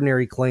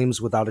extraordinary claims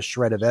without a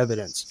shred of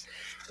evidence.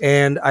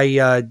 And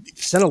I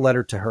sent a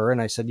letter to her, and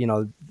I said,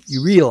 you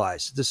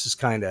realize this is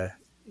kind of,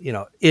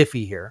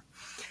 iffy here.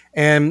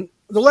 And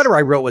the letter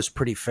I wrote was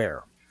pretty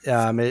fair.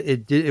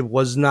 It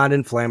was not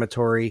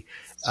inflammatory.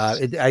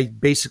 I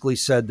basically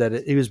said that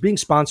it was being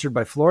sponsored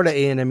by Florida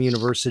A&M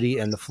University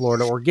and the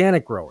Florida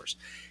Organic Growers.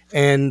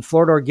 And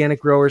Florida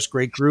Organic Growers,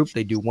 great group.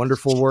 They do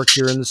wonderful work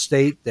here in the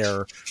state.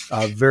 They're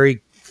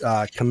very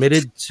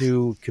committed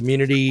to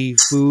community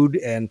food,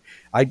 and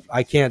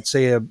I can't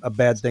say a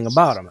bad thing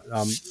about them.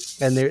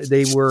 And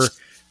they were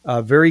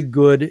very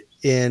good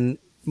in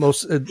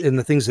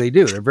the things they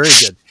do. They're very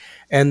good.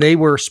 And they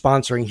were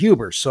sponsoring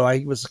Huber. So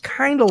I was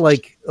kind of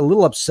like a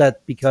little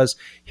upset, because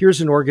here's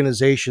an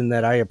organization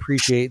that I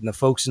appreciate and the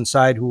folks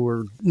inside who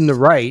were in the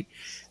right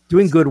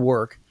doing good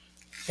work.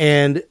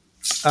 And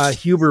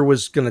Huber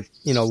was going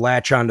to,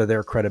 latch onto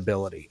their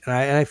credibility. And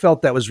I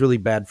felt that was really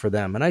bad for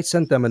them. And I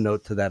sent them a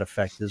note to that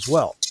effect as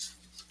well.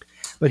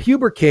 But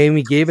Huber came,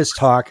 he gave his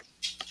talk.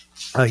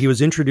 He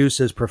was introduced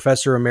as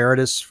Professor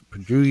Emeritus,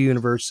 Purdue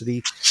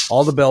University,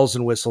 all the bells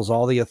and whistles,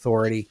 all the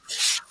authority.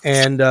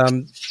 And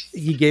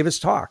he gave his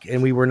talk.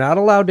 And we were not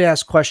allowed to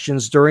ask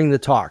questions during the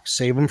talk.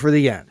 Save them for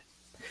the end.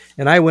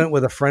 And I went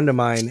with a friend of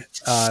mine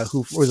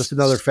who was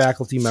another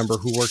faculty member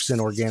who works in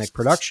organic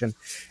production.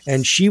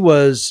 And she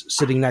was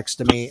sitting next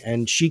to me,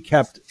 and she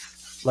kept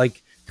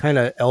kind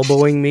of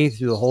elbowing me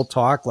through the whole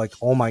talk. Like,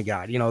 oh my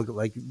God,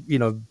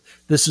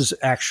 this is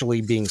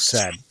actually being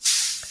said.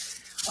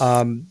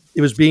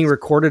 It was being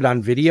recorded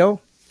on video.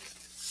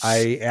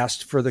 I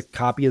asked for the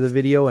copy of the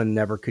video and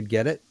never could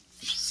get it.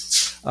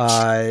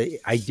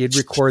 I did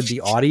record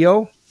the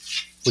audio,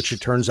 which it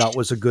turns out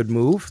was a good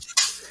move.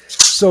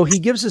 So he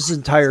gives his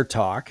entire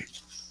talk.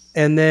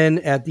 And then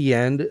at the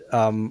end,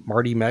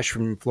 Marty Mesh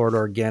from Florida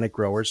Organic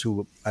Growers,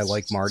 who I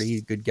like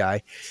Marty, good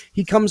guy,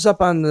 he comes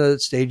up on the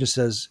stage and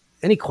says,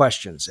 any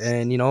questions?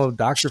 And,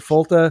 Dr.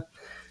 Folta,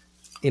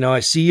 I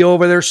see you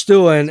over there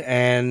stewing,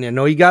 and I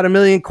know you got a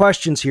million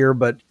questions here,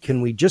 but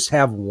can we just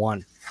have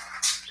one?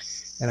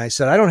 And I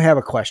said, I don't have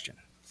a question.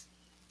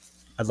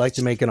 I'd like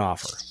to make an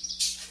offer.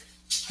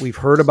 We've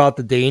heard about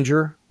the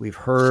danger. We've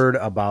heard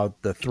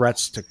about the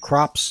threats to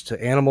crops, to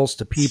animals,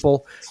 to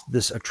people,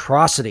 this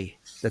atrocity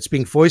that's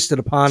being foisted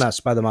upon us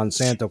by the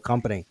Monsanto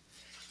company.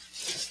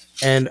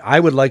 And I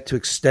would like to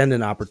extend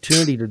an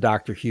opportunity to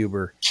Dr.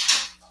 Huber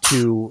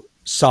to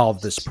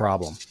solve this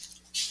problem.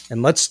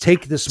 And let's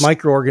take this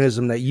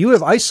microorganism that you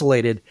have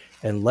isolated,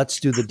 and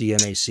let's do the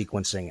DNA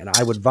sequencing. And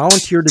I would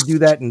volunteer to do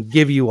that and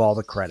give you all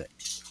the credit.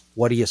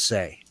 What do you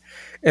say?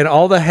 And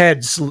all the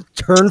heads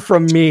turned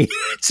from me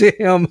to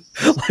him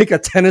like a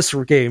tennis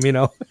game,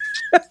 The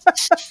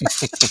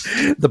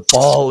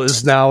ball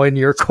is now in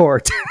your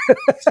court.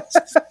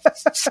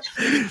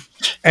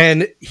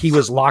 And he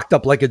was locked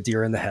up like a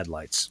deer in the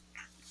headlights.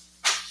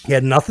 He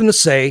had nothing to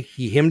say.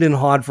 He hemmed and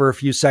hawed for a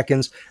few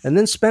seconds, and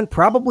then spent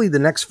probably the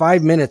next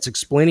 5 minutes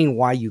explaining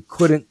why you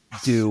couldn't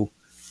do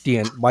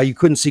DNA, why you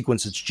couldn't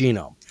sequence its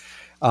genome.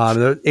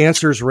 The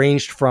answers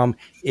ranged from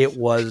it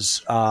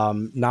was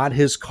not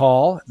his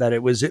call, that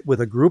it was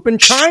with a group in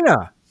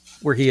China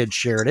where he had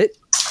shared it,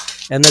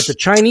 and that the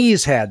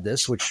Chinese had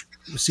this, which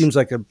seems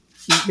like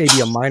maybe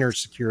a minor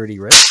security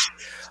risk.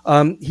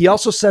 He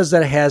also says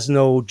that it has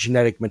no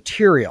genetic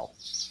material,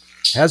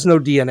 has no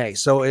DNA.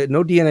 So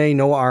no DNA,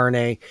 no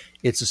RNA.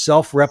 It's a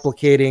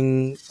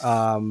self-replicating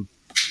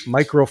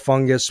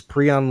microfungus,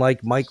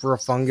 prion-like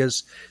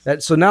microfungus.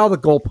 So now the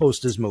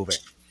goalpost is moving.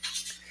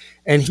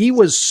 And he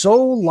was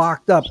so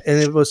locked up, and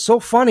it was so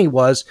funny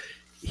was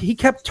he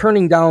kept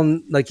turning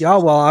down, like, oh,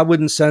 well, I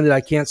wouldn't send it.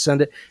 I can't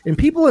send it. And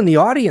people in the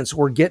audience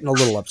were getting a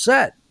little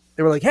upset.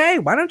 They were like, hey,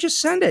 why don't you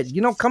send it?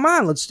 Come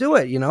on, let's do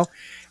it,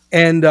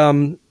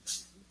 And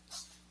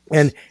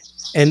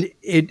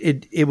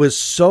it was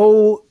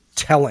so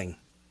telling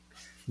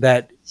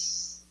that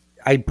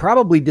I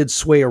probably did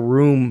sway a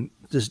room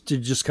to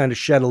just kind of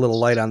shed a little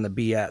light on the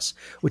BS,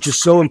 which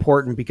is so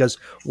important because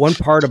one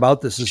part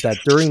about this is that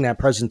during that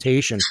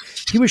presentation,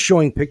 he was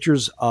showing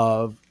pictures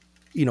of,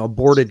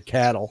 aborted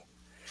cattle.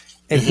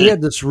 And he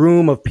had this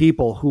room of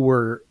people who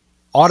were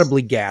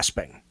audibly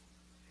gasping.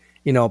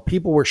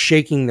 People were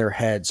shaking their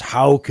heads.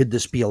 How could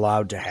this be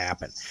allowed to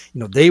happen?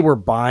 They were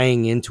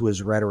buying into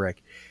his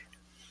rhetoric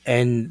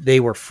and they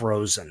were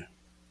frozen.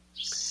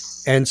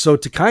 And so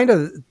to kind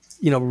of,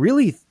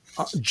 really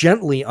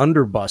gently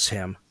underbus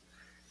him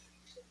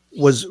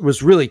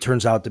was really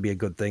turns out to be a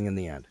good thing in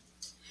the end.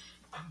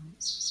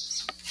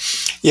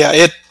 Yeah,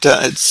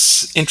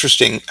 it's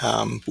interesting.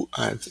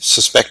 I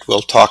suspect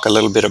we'll talk a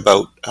little bit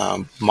about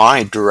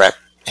my direct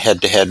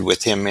head-to-head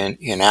with him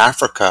in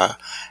Africa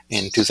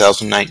in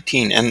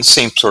 2019, and the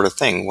same sort of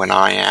thing when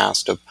I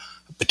asked a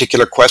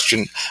particular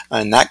question.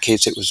 In that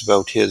case, it was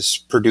about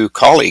his Purdue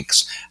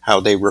colleagues, how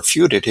they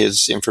refuted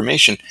his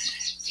information.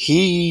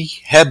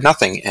 He had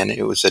nothing, and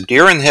it was a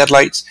deer in the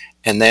headlights,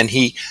 and then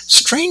he,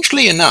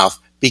 strangely enough,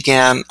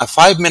 began a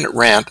 5-minute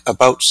rant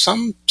about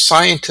some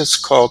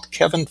scientist called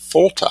Kevin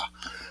Folta.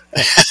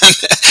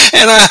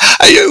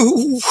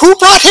 Who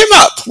brought him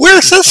up?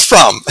 Where's this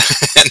from?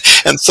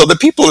 and so the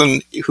people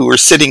who were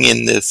sitting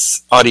in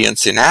this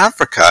audience in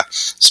Africa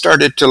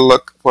started to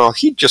look, well,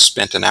 he just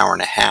spent an hour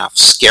and a half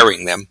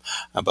scaring them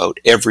about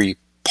every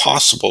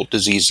possible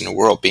disease in the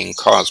world being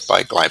caused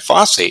by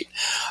glyphosate.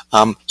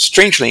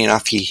 Strangely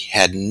enough, he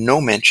had no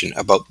mention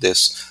about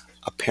this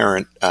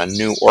apparent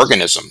new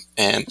organism,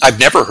 and I've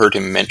never heard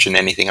him mention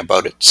anything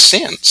about it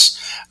since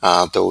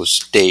those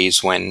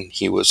days when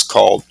he was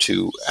called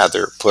to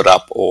either put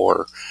up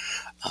or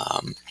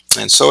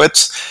and so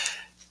it's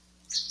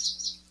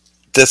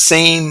the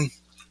same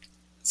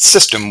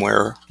system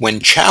where when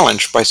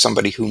challenged by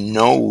somebody who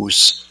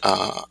knows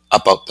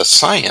about the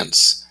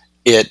science,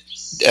 it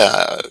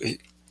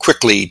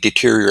quickly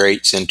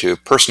deteriorates into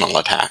personal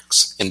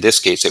attacks. In this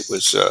case, it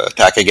was an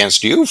attack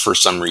against you for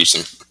some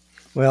reason.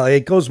 Well,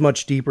 it goes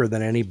much deeper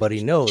than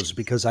anybody knows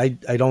because I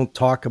don't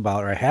talk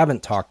about, or I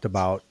haven't talked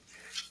about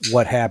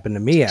what happened to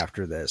me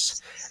after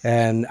this.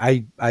 And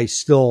I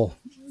still,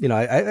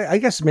 I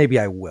guess maybe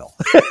I will.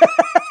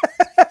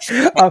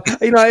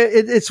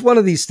 It's one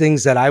of these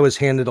things that I was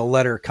handed a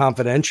letter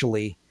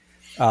confidentially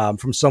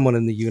from someone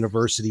in the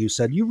university who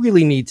said, you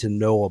really need to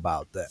know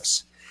about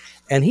this.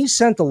 And he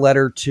sent a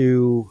letter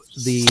to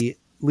the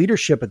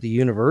leadership at the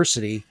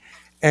university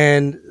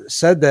and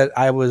said that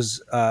I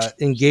was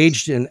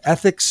engaged in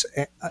ethics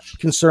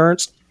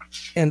concerns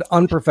and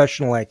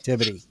unprofessional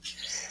activity,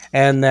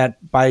 and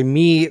that by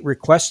me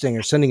requesting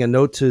or sending a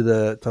note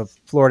to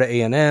Florida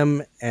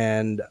A&M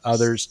and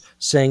others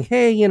saying,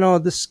 hey,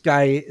 this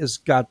guy has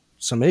got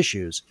some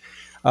issues,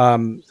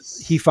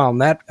 he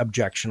found that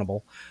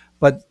objectionable.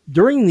 But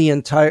during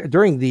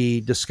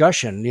the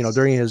discussion,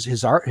 during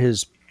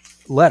his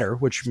letter,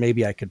 which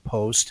maybe I could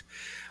post,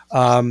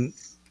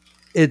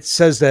 it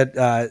says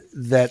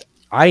that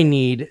I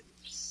need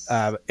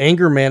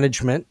anger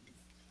management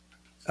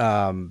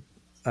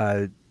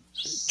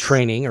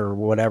training or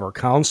whatever,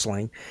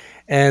 counseling,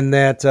 and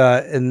that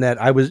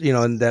I was,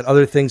 and that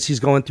other things. He's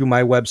going through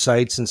my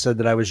websites and said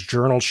that I was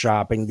journal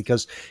shopping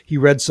because he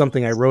read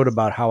something I wrote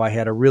about how I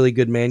had a really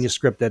good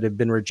manuscript that had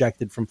been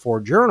rejected from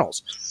 4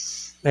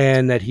 journals,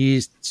 and that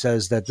he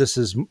says that this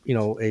is,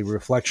 a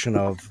reflection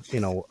of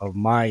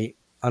my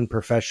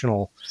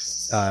unprofessional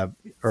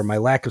or my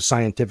lack of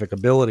scientific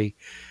ability.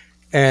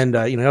 And,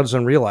 he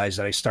doesn't realize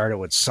that I started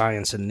with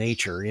science and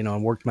nature,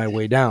 and worked my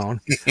way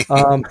down,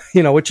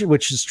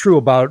 which is true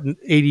about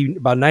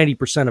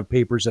 90% of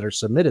papers that are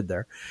submitted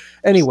there.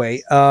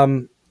 Anyway,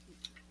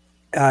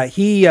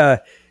 he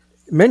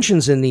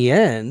mentions in the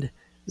end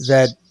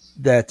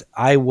that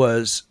I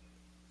was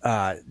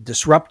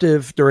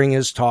disruptive during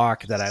his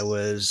talk, that I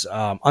was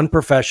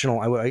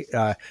unprofessional,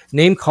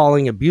 name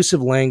calling,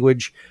 abusive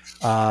language.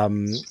 Let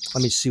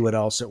me see what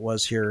else it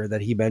was here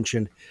that he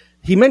mentioned.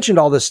 He mentioned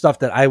all this stuff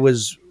that I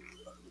was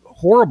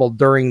horrible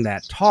during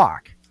that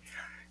talk.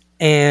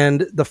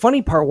 And the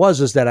funny part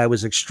is that I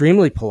was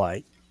extremely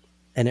polite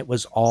and it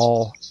was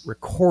all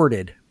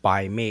recorded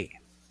by me.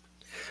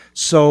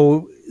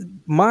 So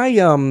my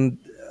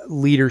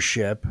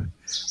leadership,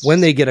 when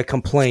they get a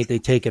complaint, they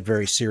take it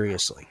very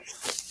seriously.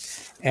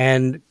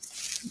 And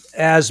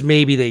as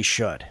maybe they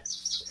should.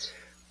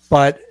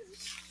 But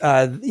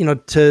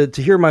to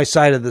hear my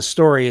side of the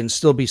story and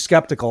still be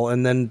skeptical,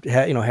 and then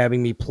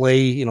having me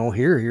play,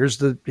 here's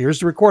the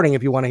recording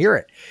if you want to hear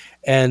it,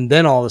 and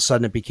then all of a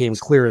sudden it became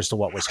clear as to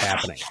what was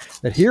happening.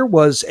 That here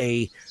was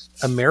a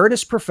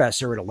emeritus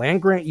professor at a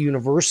land grant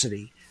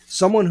university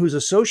someone who's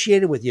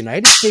associated with the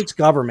United States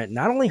government,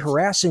 not only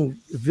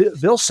harassing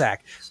Vilsack,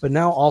 but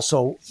now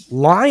also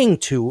lying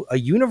to a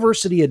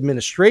university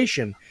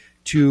administration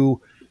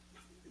to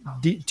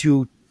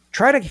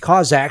try to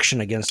cause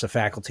action against a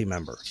faculty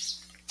member.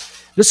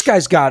 This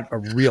guy's got a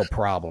real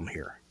problem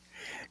here.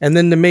 And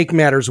then to make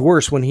matters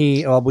worse, when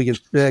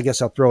I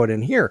guess I'll throw it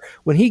in here.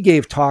 When he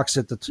gave a talk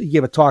at the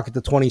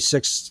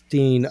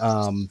 2016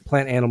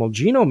 Plant Animal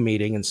Genome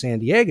meeting in San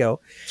Diego,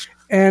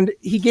 and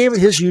he gave it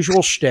his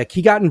usual shtick.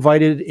 He got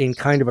invited in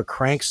kind of a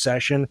crank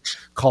session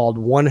called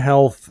One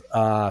Health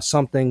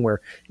something,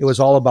 where it was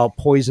all about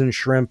poison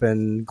shrimp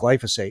and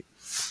glyphosate.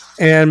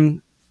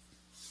 And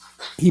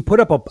he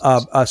put up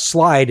a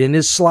slide in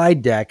his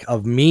slide deck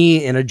of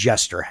me in a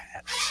jester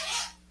hat.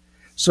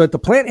 So at the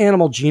Plant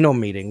Animal Genome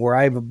meeting, where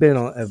I've been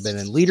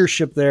in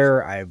leadership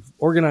there, I've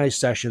organized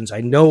sessions, I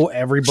know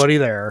everybody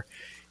there,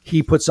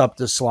 he puts up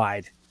the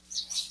slide.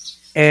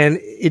 And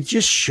it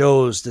just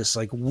shows this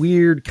like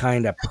weird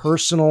kind of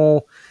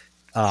personal,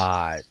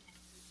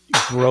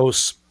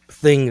 gross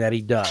thing that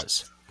he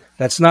does.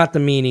 That's not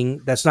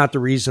the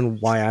reason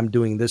why I'm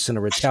doing this in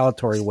a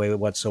retaliatory way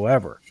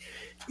whatsoever.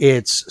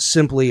 It's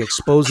simply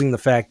exposing the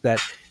fact that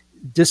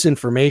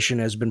disinformation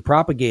has been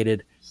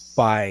propagated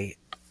by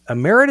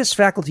emeritus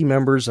faculty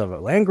members of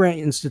land-grant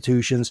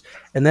institutions,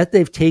 and that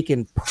they've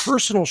taken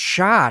personal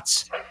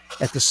shots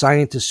at the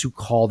scientists who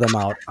call them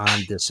out on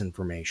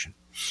disinformation.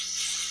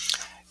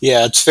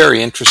 Yeah, it's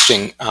very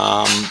interesting.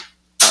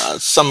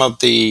 Some of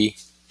the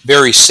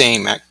very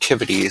same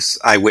activities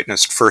I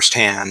witnessed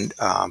firsthand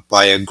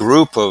by a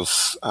group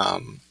of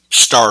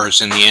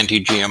stars in the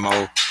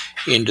anti-GMO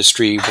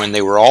industry when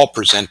they were all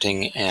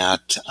presenting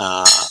at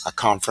a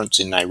conference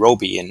in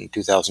Nairobi in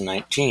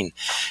 2019.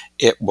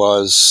 It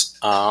was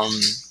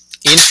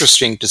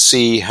interesting to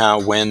see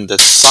how when the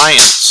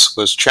science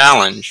was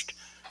challenged,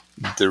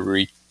 the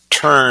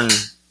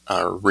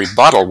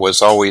rebuttal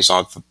was always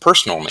of a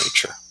personal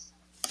nature.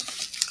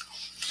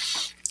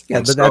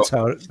 Yeah, but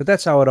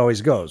that's how it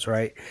always goes,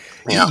 right?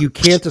 Yeah. You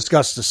can't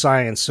discuss the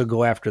science, so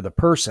go after the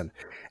person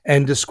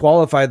and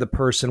disqualify the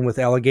person with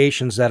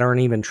allegations that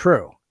aren't even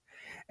true.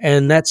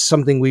 And that's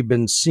something we've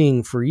been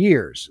seeing for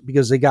years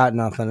because they got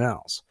nothing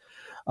else.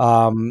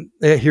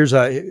 Here's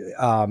just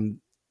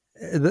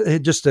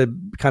to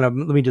kind of,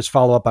 let me just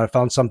follow up. I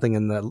found something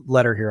in the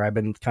letter here. I've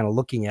been kind of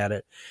looking at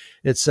it.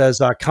 It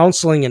says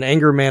counseling and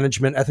anger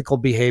management, ethical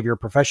behavior,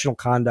 professional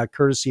conduct,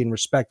 courtesy, and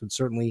respect would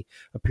certainly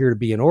appear to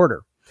be in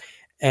order.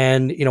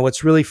 And,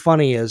 what's really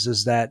funny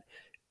is that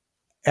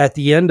at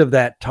the end of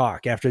that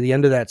talk, after the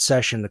end of that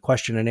session, the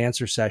question and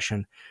answer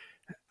session,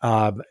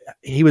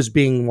 he was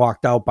being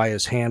walked out by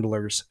his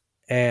handlers,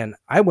 and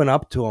I went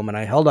up to him and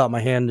I held out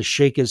my hand to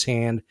shake his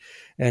hand,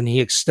 and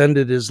he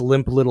extended his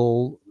limp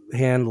little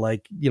hand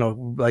like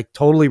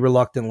totally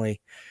reluctantly.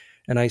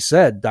 And I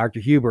said, Dr.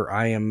 Huber,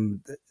 I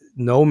am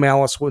no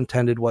malice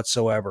intended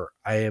whatsoever.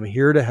 I am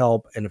here to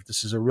help. And if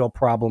this is a real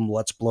problem,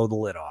 let's blow the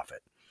lid off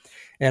it.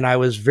 And I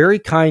was very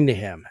kind to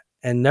him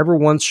and never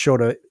once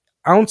showed an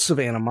ounce of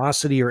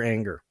animosity or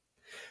anger.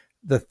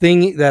 The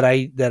thing that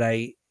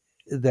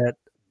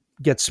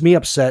gets me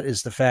upset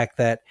is the fact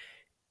that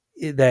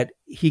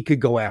he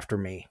could go after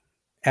me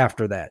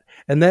after that,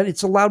 and that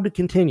it's allowed to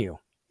continue.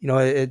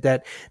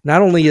 That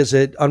not only is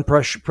it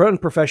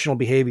unprofessional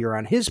behavior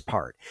on his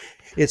part,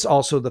 it's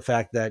also the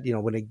fact that,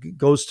 when it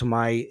goes to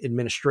my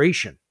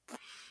administration,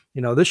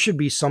 this should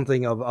be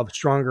something of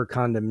stronger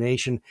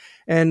condemnation.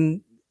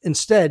 And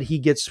instead, he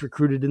gets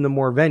recruited into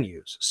more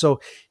venues.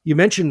 So you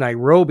mentioned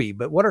Nairobi,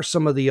 but what are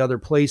some of the other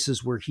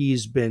places where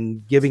he's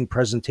been giving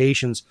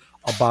presentations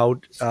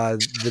about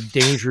the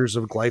dangers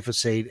of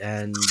glyphosate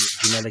and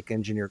genetic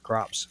engineered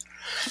crops?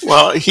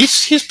 Well,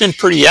 he's been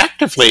pretty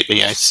active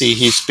lately. I see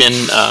he's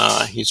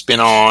been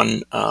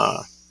on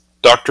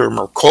Dr.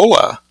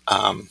 Mercola,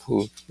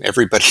 who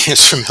everybody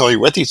is familiar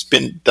with. He's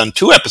done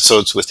 2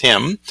 episodes with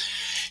him.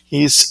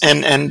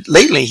 And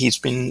lately he's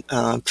been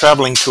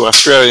traveling to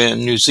Australia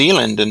and New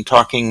Zealand and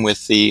talking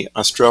with the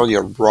Australia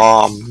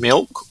Raw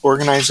Milk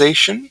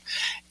Organization.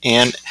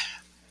 And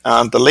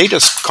the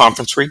latest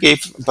conference where he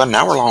gave about an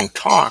hour-long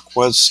talk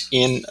was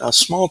in a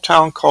small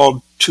town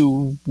called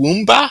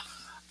Toowoomba,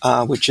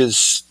 which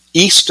is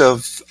east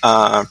of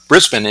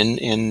Brisbane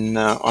in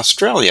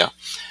Australia.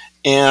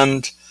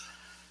 And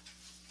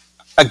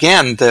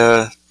again,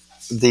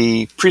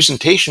 the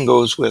presentation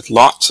goes with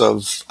lots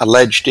of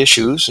alleged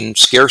issues and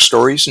scare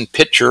stories and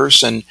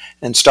pictures and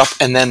stuff,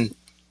 and then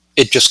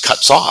it just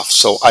cuts off.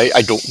 So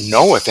I don't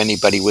know if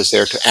anybody was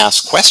there to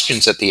ask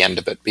questions at the end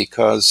of it,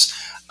 because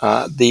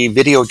the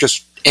video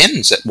just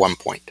ends at one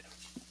point.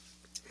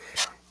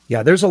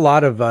 Yeah, there's a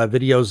lot of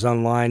videos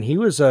online. He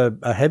was a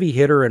heavy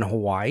hitter in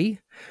Hawaii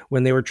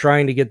when they were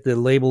trying to get the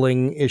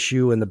labeling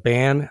issue and the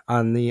ban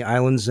on the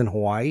islands in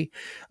Hawaii.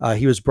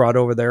 He was brought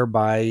over there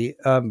by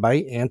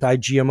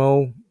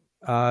anti-GMO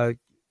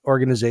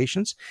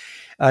organizations.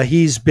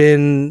 He's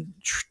been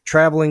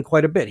traveling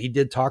quite a bit. He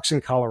did talks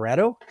in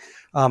Colorado.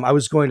 I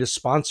was going to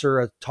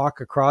sponsor a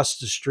talk across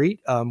the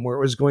street where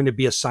it was going to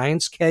be a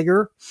science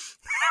kegger.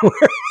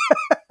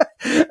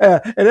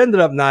 It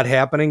ended up not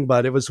happening,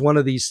 but it was one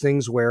of these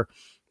things where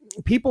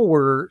people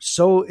were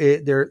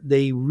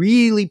they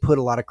really put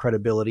a lot of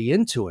credibility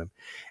into him.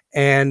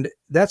 And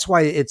that's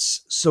why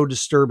it's so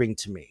disturbing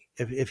to me.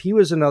 If he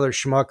was another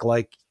schmuck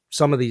like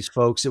some of these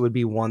folks, it would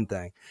be one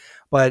thing.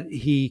 But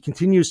he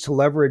continues to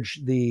leverage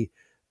the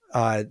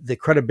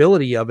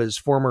credibility of his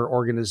former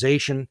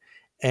organization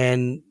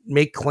and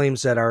make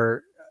claims that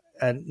are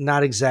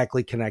not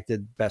exactly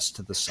connected best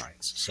to the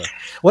science. So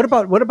what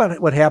about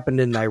what happened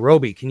in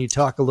Nairobi? Can you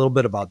talk a little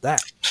bit about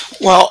that?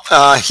 Well,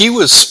 he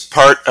was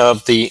part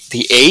of the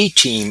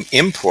A-team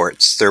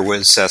imports. There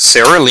was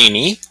Sarah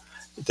Lieney,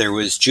 there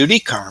was Judy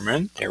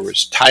Carmen, there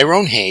was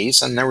Tyrone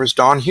Hayes, and there was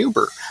Don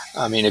Huber.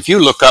 I mean, if you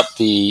look up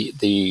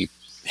the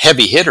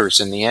heavy hitters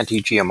in the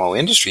anti-GMO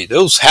industry,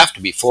 those have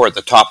to be four of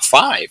the top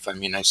five. I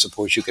mean, I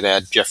suppose you could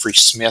add Jeffrey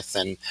Smith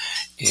and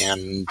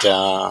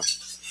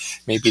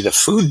maybe the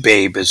Food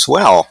Babe as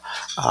well.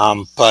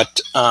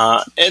 But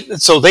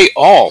so they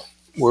all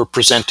were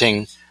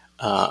presenting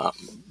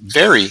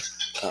very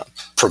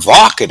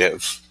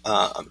provocative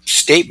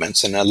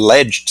statements and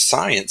alleged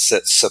science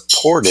that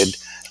supported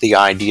the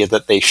idea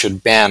that they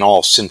should ban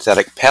all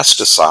synthetic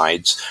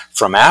pesticides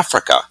from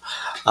Africa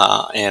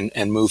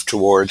and move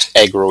towards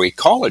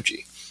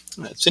agroecology.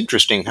 It's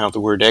interesting how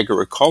the word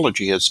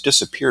agroecology has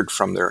disappeared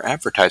from their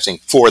advertising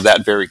for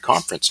that very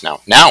conference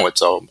now. Now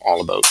it's all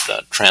about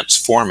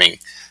transforming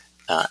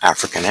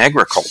African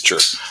agriculture.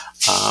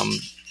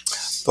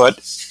 But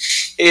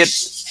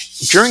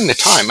during the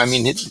time, I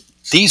mean,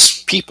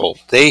 these people,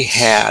 they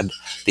had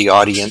the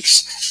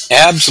audience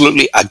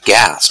absolutely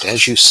aghast.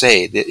 As you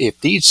say, that if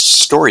these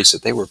stories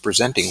that they were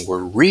presenting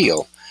were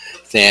real,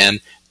 then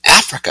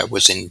Africa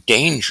was in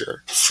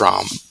danger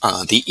from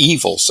the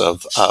evils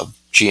of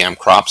GM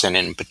crops, and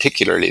in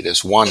particularly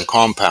this one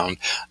compound,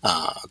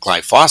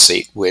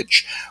 glyphosate,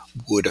 which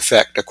would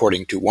affect,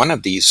 according to one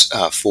of these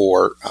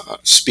four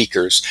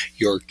speakers,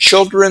 your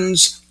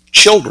children's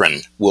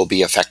children will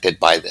be affected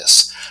by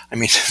this. I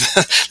mean,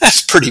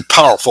 that's pretty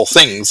powerful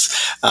things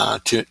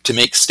to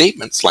make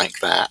statements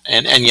like that.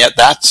 And yet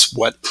that's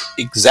what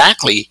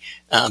exactly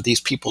these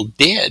people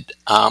did.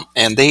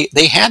 And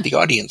they had the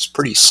audience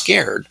pretty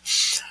scared.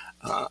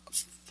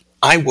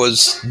 I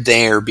was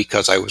there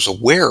because I was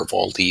aware of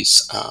all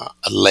these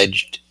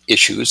alleged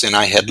issues, and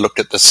I had looked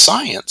at the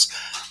science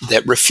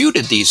that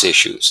refuted these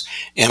issues.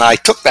 And I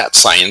took that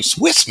science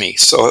with me.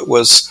 So it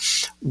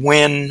was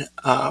when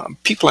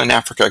people in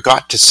Africa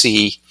got to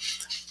see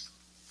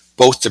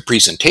both the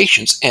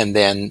presentations and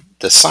then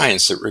the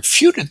science that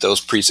refuted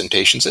those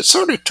presentations, it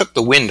sort of took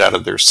the wind out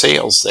of their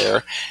sails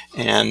there.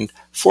 And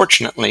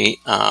fortunately,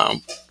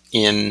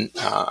 in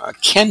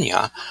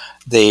Kenya,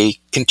 they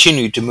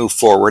continued to move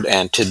forward,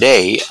 and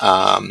today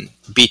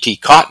BT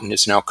cotton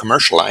is now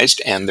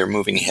commercialized, and they're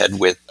moving ahead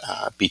with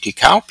BT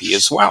cowpea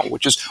as well,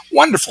 which is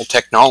wonderful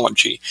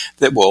technology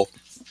that will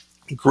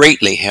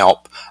greatly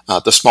help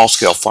the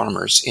small-scale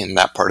farmers in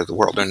that part of the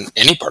world, and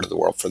any part of the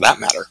world for that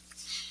matter.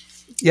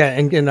 Yeah,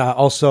 and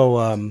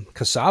also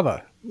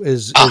cassava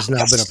is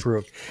now been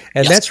approved,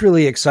 and that's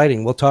really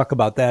exciting. We'll talk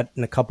about that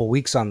in a couple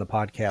weeks on the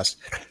podcast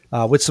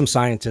with some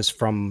scientists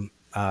from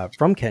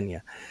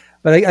Kenya.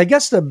 But I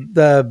guess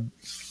the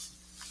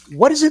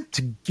what is it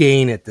to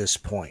gain at this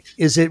point?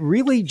 Is it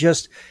really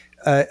just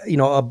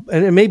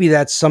and maybe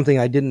that's something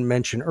I didn't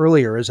mention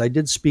earlier, is I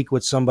did speak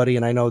with somebody,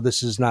 and I know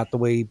this is not the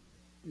way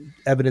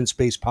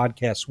evidence-based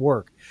podcasts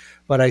work,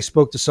 but I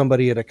spoke to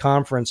somebody at a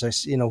conference,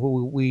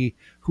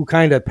 who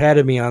kind of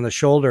patted me on the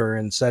shoulder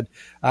and said,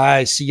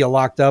 "I see you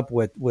locked up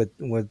with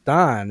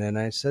Don," and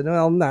I said,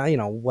 "Well,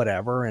 nah,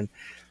 whatever." And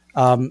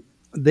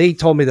they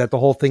told me that the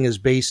whole thing is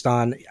based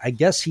on, I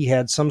guess he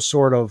had some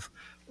sort of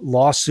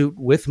lawsuit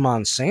with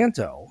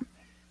Monsanto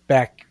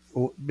back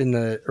in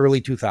the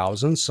early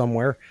 2000s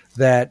somewhere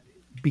that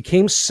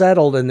became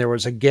settled, and there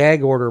was a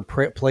gag order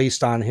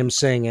placed on him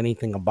saying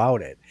anything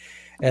about it.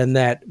 And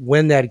that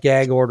when that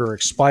gag order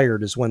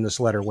expired is when this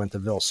letter went to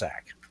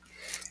Vilsack.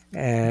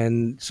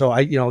 And so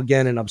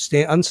again, an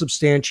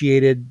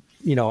unsubstantiated,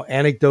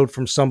 anecdote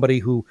from somebody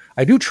who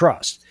I do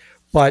trust,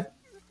 but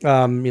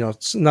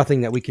it's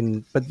nothing that we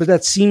can, but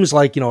that seems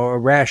like, a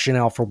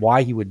rationale for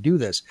why he would do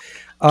this.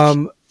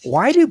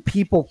 Why do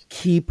people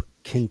keep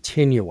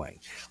continuing?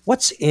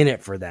 What's in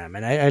it for them?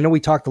 And I know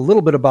we talked a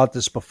little bit about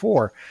this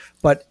before,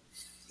 but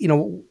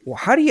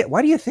why do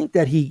you think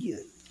that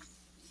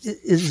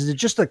is it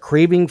just a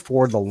craving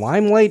for the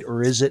limelight,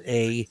 or is it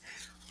a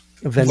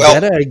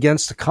vendetta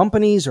against the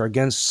companies or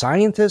against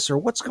scientists, or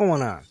what's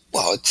going on?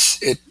 Well,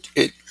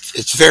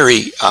 it's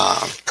very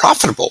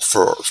profitable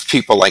for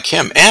people like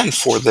him and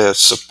for the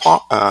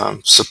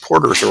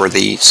supporters or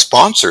the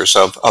sponsors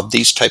of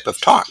these type of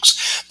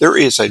talks. There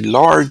is a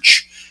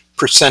large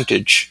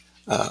percentage,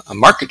 a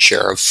market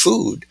share of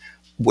food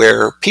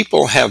where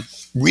people have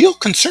real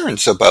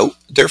concerns about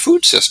their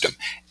food system,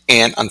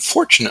 and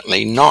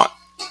unfortunately not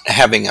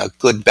having a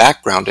good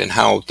background in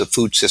how the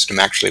food system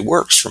actually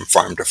works from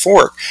farm to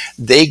fork,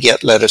 they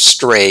get led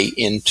astray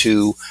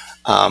into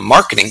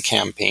marketing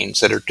campaigns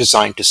that are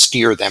designed to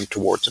steer them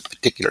towards a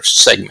particular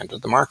segment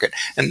of the market.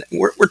 And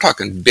we're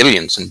talking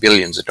billions and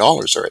billions of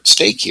dollars are at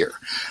stake here.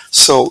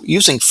 So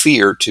using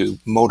fear to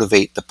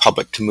motivate the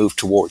public to move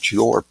towards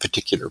your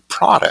particular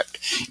product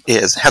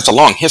has a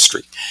long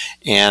history.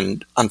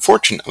 And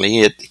unfortunately,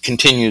 it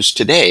continues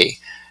today.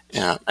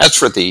 As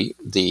for the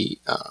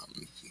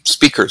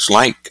speakers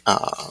like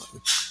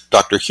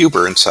Dr.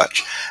 Huber and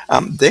such,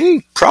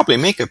 they probably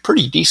make a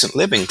pretty decent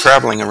living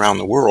traveling around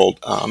the world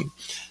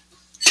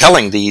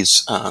telling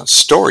these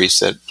stories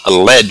that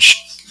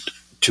allege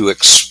to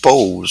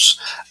expose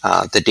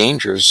the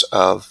dangers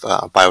of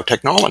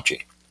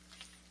biotechnology.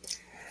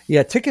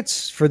 Yeah,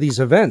 tickets for these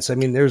events. I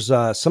mean, there's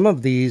some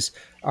of these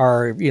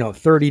are,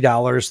 $30,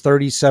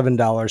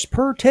 $37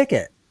 per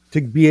ticket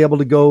to be able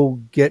to go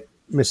get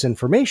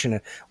misinformation.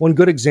 One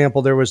good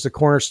example, there was the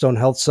Cornerstone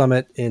Health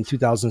Summit in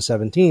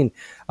 2017,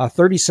 a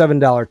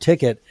 $37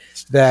 ticket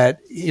that,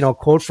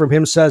 quote from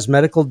him says,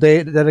 medical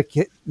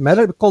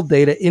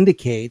data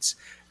indicates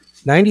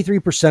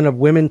 93% of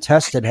women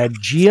tested had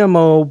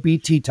GMO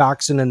Bt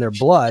toxin in their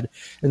blood,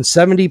 and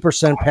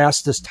 70%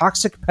 passed this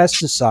toxic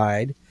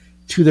pesticide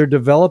to their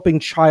developing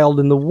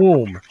child in the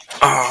womb.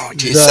 Oh,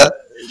 geez.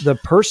 The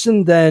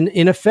person then,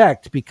 in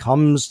effect,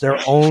 becomes their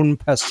own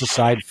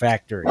pesticide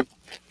factory.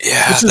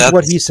 Yeah, this is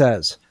what he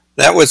says.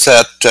 That was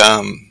that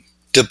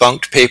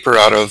debunked paper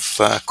out of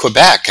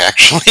Quebec,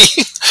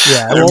 actually.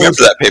 Yeah, I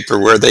remember that paper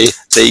where they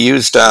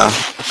used a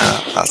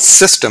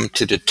system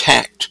to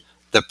detect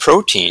the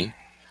protein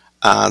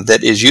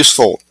that is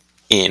useful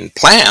in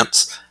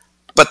plants,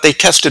 but they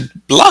tested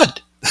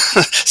blood.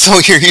 So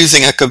you're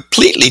using a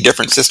completely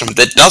different system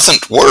that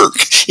doesn't work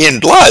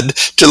in blood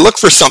to look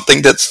for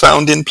something that's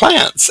found in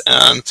plants.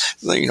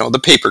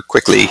 The paper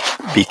quickly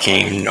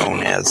became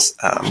known as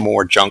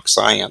more junk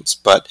science,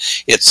 but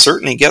it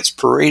certainly gets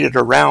paraded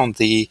around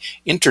the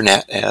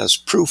internet as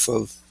proof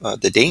of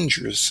the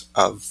dangers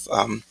of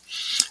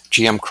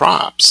GM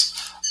crops.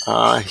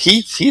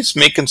 He's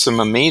making some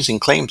amazing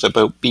claims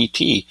about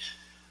BT.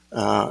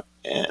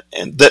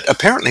 And that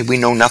apparently we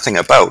know nothing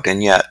about,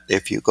 and yet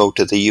if you go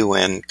to the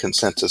UN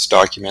consensus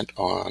document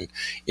on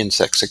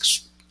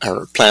insects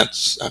or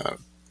plants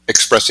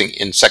expressing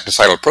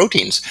insecticidal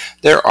proteins,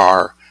 there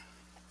are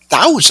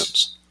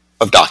thousands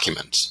of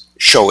documents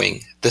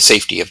showing the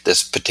safety of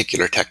this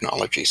particular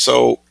technology.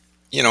 So,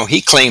 he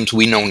claims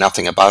we know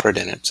nothing about it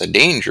and it's a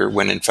danger,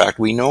 when in fact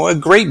we know a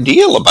great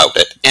deal about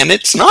it and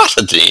it's not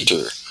a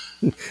danger.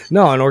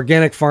 No, and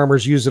organic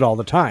farmers use it all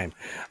the time.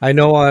 I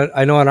know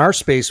in our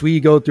space, we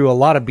go through a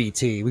lot of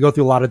BT. We go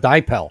through a lot of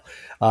dipel,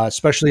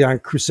 especially on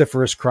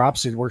cruciferous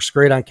crops. It works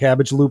great on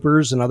cabbage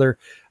loopers and other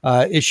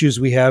issues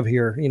we have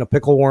here,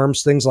 pickle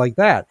worms, things like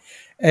that.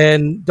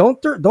 And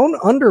don't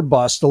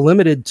underbust the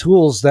limited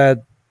tools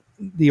that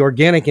the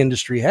organic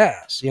industry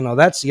has.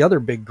 That's the other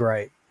big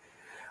gripe.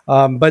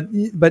 But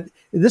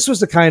this was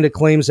the kind of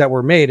claims that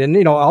were made. And,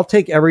 I'll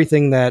take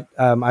everything that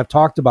I've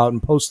talked about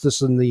and post this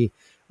in the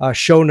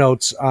show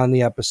notes on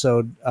the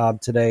episode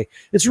today.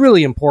 It's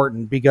really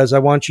important because I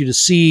want you to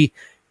see,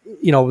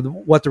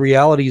 what the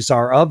realities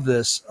are of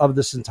this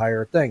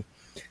entire thing.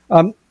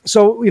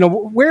 So,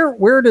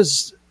 where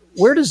does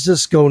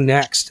this go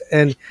next?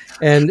 And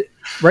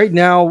right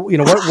now,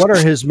 what are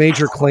his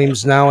major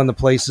claims now in the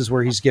places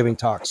where he's giving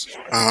talks?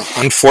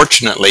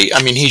 Unfortunately,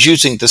 he's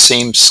using the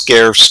same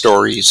scare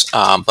stories,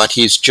 but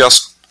he's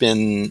just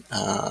been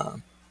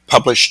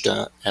published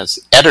as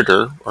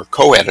editor or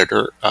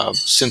co-editor of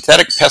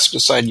Synthetic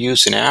Pesticide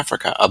Use in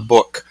Africa, a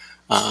book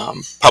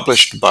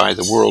published by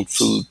the World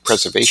Food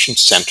Preservation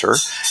Center,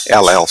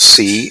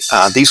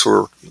 LLC. These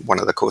were one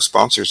of the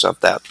co-sponsors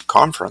of that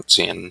conference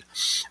in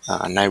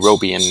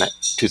Nairobi in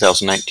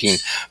 2019.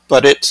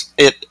 But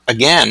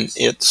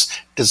it's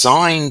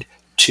designed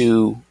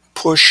to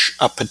push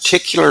a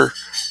particular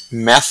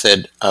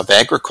method of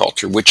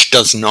agriculture, which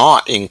does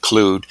not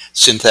include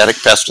synthetic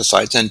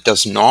pesticides and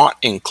does not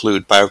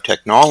include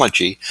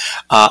biotechnology,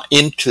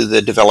 into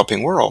the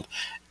developing world.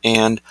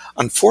 And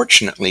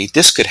unfortunately,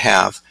 this could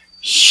have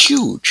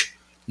huge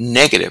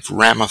negative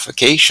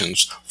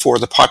ramifications for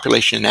the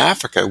population in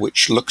Africa,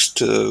 which looks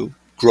to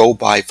grow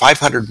by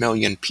 500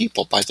 million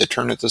people by the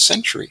turn of the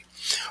century.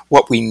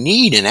 What we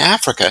need in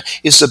Africa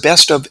is the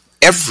best of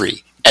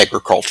every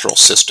agricultural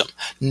system,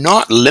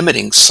 not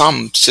limiting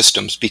some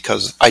systems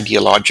because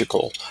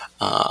ideological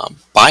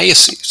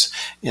biases.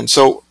 And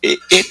so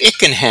it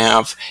can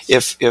have,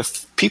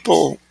 if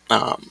people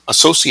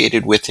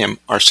associated with him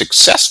are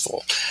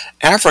successful,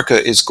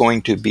 Africa is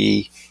going to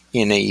be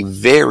in a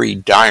very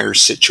dire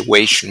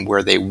situation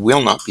where they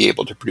will not be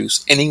able to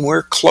produce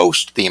anywhere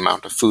close to the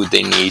amount of food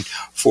they need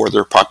for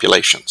their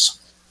populations.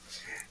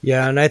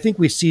 Yeah, and I think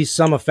we see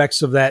some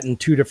effects of that in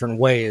two different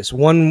ways.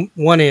 One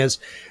is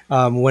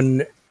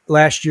when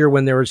last year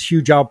when there was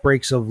huge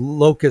outbreaks of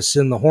locusts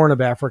in the Horn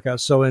of Africa,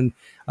 so in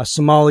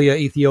Somalia,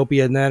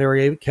 Ethiopia, in that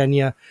area,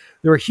 Kenya,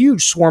 there were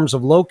huge swarms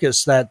of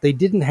locusts that they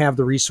didn't have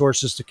the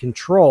resources to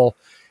control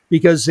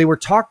because they were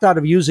talked out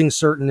of using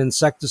certain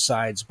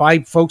insecticides by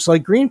folks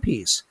like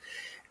Greenpeace.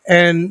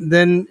 And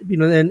then,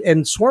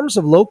 and swarms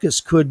of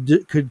locusts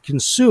could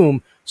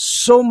consume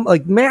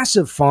like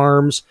massive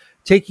farms,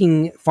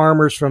 taking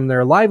farmers from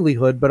their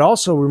livelihood, but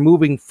also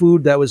removing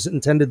food that was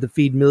intended to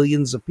feed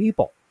millions of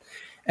people.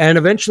 And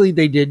eventually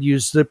they did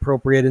use the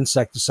appropriate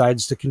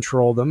insecticides to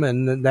control them,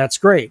 and that's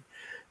great.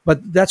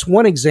 But that's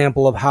one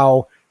example of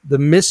how the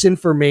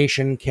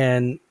misinformation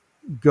can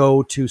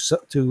go to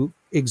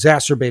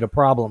exacerbate a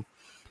problem.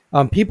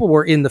 People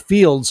were in the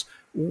fields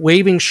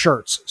waving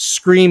shirts,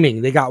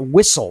 screaming. They got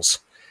whistles.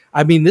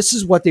 I mean, this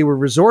is what they were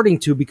resorting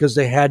to because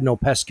they had no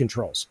pest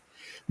controls.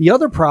 The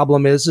other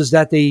problem is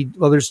that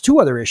there's two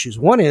other issues.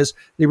 One is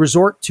they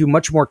resort to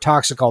much more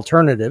toxic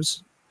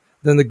alternatives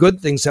than the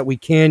good things that we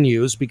can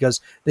use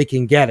because they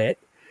can get it.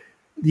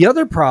 The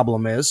other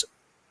problem is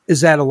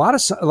that a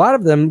lot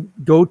of them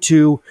go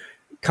to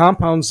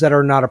compounds that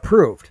are not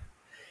approved.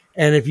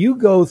 And if you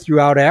go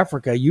throughout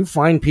Africa, you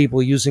find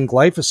people using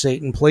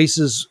glyphosate in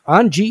places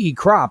on GE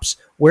crops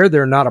where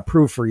they're not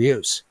approved for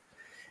use.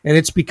 And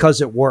it's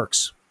because it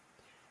works.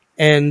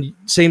 And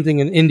same thing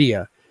in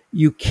India.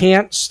 You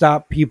can't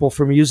stop people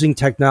from using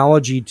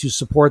technology to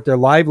support their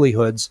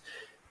livelihoods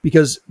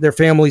because their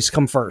families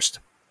come first.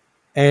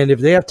 And if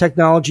they have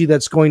technology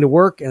that's going to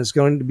work and is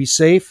going to be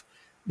safe,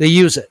 they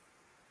use it.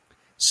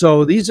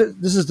 So this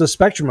is the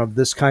spectrum of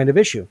this kind of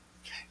issue.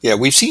 Yeah,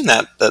 we've seen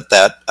that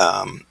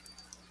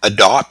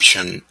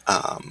adoption,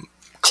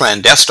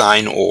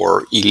 clandestine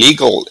or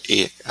illegal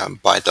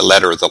by the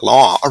letter of the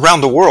law around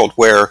the world,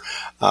 where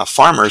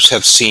farmers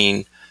have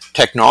seen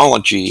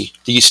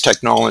these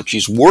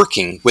technologies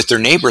working with their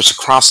neighbors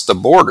across the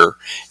border,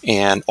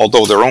 and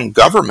although their own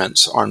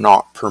governments are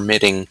not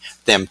permitting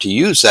them to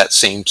use that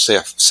same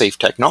safe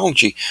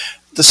technology,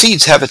 the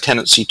seeds have a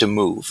tendency to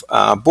move.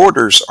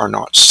 Borders are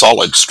not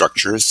solid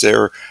structures;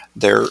 they're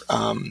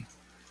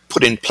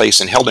put in place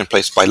and held in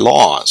place by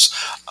laws.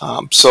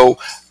 So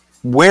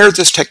where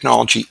this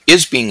technology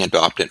is being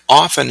adopted,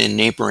 often in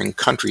neighboring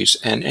countries,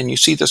 and you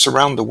see this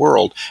around the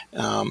world,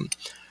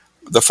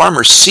 the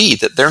farmers see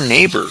that their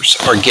neighbors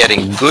are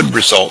getting good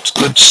results,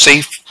 good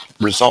safe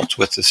results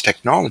with this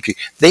technology.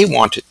 They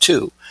want it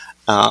too.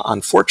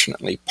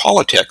 Unfortunately,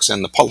 politics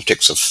and the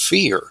politics of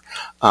fear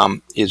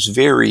is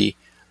very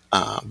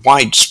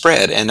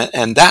widespread,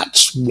 and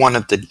that's one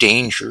of the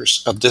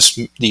dangers of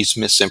these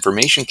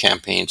misinformation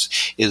campaigns,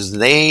 is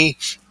they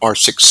are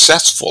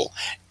successful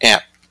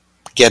at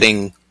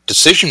getting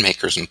decision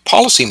makers and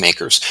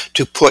policymakers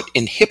to put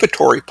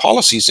inhibitory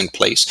policies in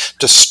place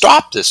to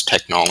stop this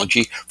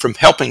technology from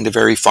helping the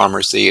very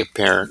farmers they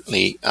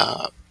apparently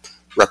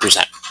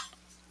represent.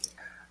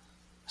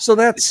 So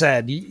that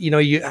said,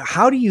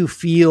 how do you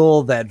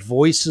feel that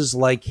voices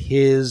like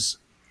his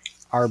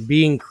are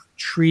being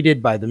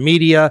treated by the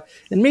media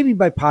and maybe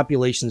by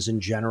populations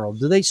in general?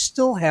 Do they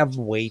still have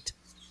weight?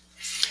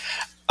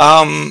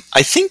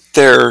 I think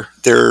their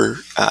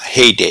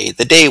heyday,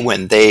 the day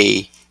when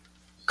they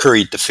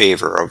curried the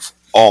favor of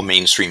all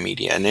mainstream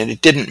media, and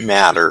it didn't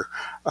matter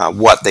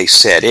what they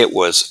said, it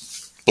was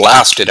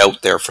blasted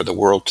out there for the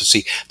world to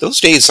see. Those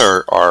days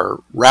are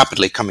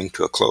rapidly coming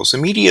to a close. The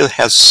media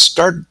has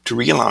started to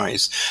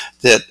realize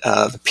that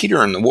the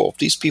Peter and the Wolf,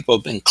 these people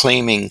have been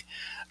claiming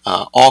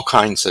all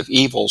kinds of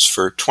evils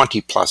for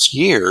 20 plus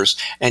years,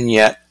 and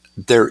yet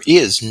there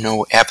is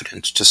no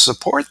evidence to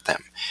support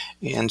them.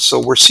 And so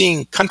we're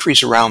seeing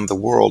countries around the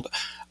world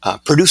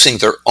producing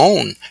their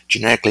own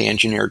genetically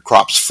engineered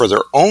crops for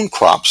their own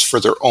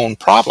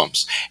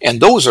problems. And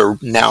those are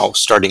now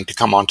starting to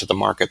come onto the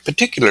market,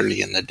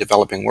 particularly in the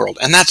developing world.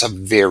 And that's a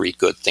very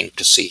good thing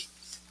to see.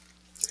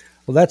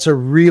 Well, that's a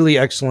really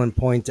excellent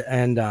point to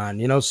end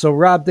on. So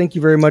Rob, thank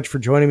you very much for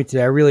joining me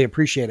today. I really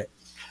appreciate it.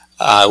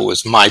 It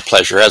was my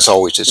pleasure. As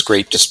always, it's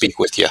great to speak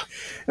with you.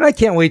 And I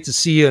can't wait to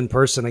see you in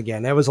person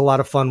again. That was a lot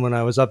of fun when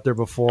I was up there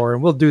before,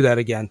 and we'll do that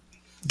again.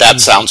 That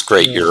sounds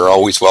great. You're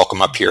always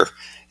welcome up here.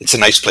 It's a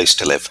nice place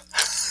to live.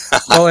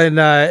 Well,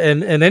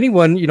 and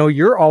anyone,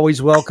 you're always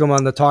welcome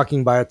on the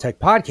Talking Biotech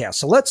podcast.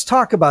 So let's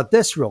talk about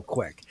this real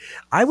quick.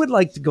 I would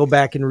like to go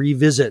back and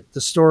revisit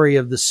the story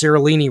of the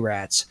Seralini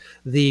rats,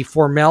 the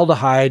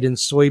formaldehyde in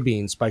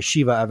soybeans by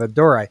Shiva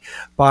Avadori,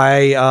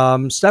 by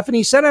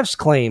Stephanie Seneff's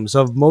claims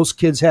of most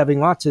kids having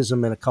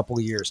autism in a couple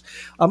of years.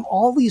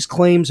 All these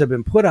claims have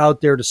been put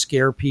out there to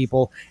scare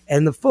people,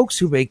 and the folks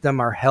who make them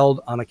are held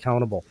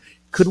unaccountable.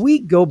 Could we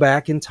go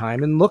back in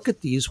time and look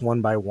at these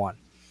one by one?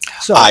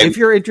 So if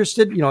you're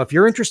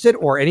interested,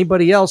 or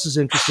anybody else is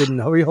interested in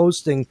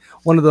hosting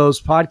one of those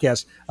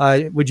podcasts,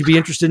 would you be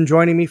interested in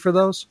joining me for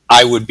those?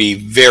 I would be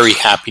very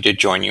happy to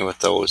join you with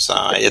those.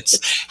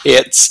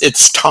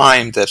 It's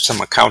time that some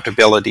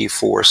accountability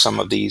for some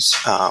of these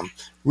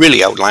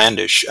really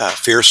outlandish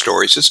fear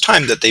stories. It's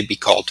time that they be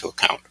called to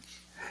account.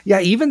 Yeah,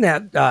 even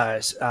that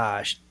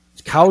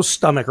cow's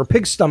stomach or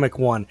pig stomach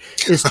one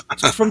is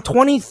from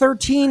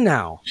 2013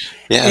 now.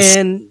 Yes.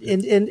 And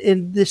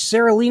the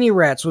Seralini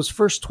rats was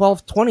first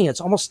 1220. It's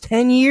almost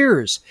 10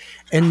 years.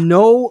 And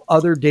no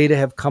other data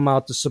have come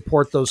out to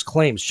support those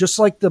claims, just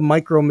like the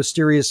micro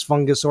mysterious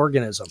fungus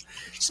organism.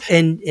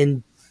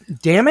 And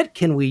damn it,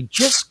 can we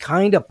just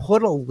kind of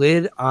put a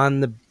lid on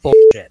the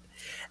bullshit?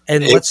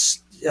 And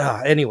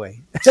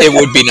anyway. It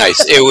would be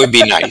nice. It would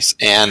be nice.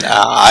 And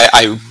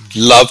I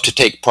love to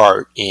take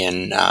part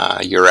in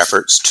your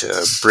efforts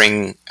to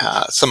bring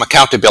some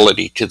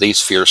accountability to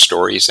these fear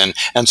stories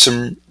and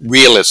some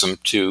realism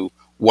to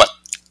what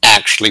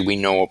actually we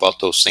know about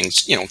those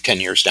things, 10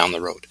 years down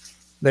the road.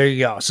 There you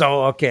go.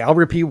 So, okay, I'll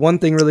repeat one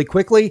thing really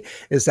quickly,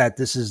 is that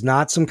this is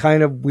not some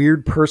kind of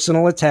weird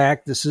personal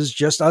attack. This is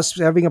just us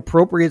having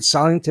appropriate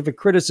scientific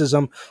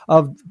criticism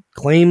of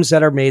claims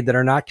that are made that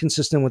are not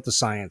consistent with the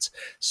science.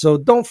 So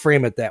don't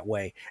frame it that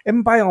way.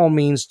 And by all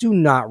means, do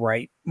not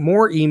write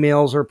more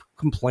emails or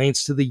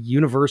complaints to the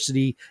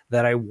university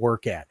that I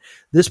work at.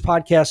 This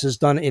podcast is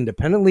done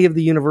independently of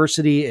the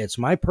university. It's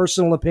my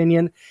personal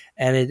opinion,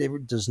 and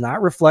it does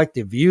not reflect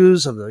the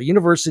views of the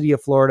University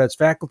of Florida, its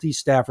faculty,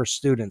 staff, or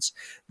students.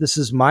 This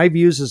is my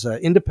views as an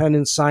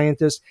independent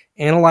scientist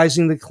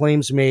analyzing the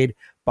claims made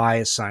by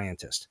a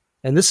scientist.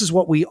 And this is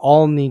what we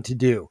all need to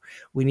do.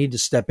 We need to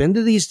step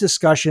into these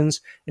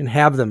discussions and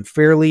have them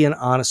fairly and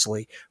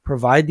honestly,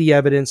 provide the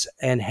evidence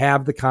and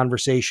have the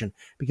conversation,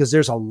 because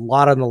there's a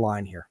lot on the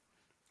line here.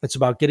 It's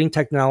about getting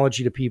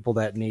technology to people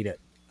that need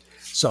it.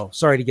 So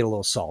sorry to get a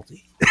little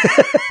salty.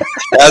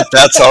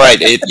 That's all right.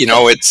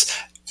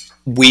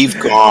 We've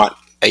got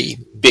a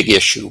big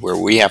issue where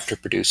we have to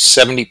produce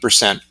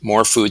 70%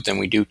 more food than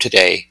we do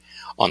today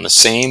on the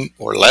same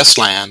or less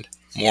land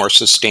more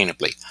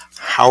sustainably.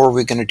 How are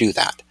we going to do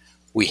that?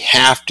 We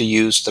have to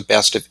use the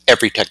best of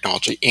every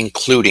technology,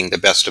 including the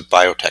best of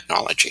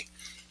biotechnology.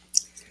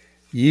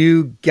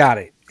 You got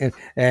it.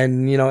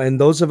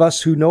 And those of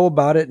us who know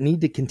about it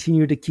need to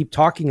continue to keep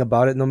talking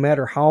about it, no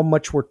matter how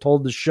much we're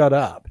told to shut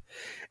up.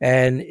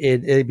 And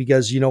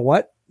because you know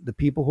what? The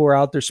people who are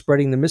out there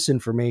spreading the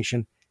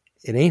misinformation,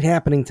 it ain't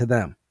happening to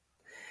them.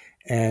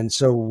 And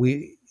so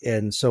we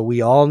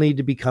all need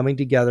to be coming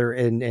together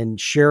and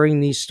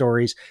sharing these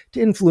stories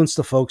to influence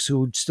the folks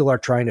who still are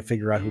trying to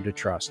figure out who to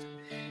trust.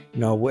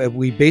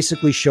 We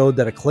basically showed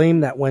that a claim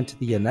that went to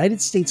the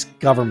United States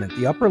government,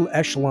 the upper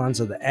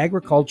echelons of the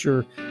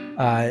agriculture,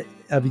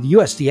 of the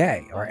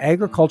USDA, or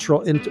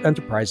agricultural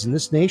enterprise in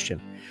this nation,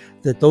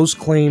 that those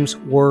claims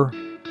were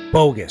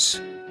bogus,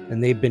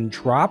 and they've been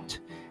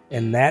dropped,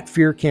 and that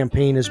fear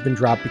campaign has been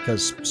dropped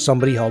because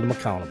somebody held them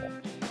accountable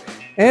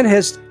and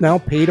has now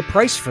paid a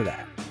price for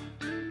that.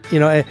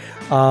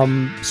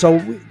 So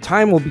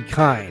time will be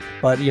kind,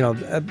 but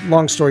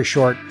long story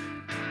short,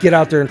 get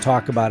out there and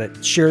talk about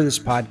it. Share this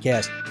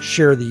podcast,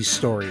 share these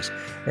stories,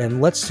 and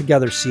let's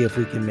together see if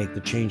we can make the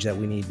change that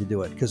we need to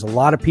do it, because a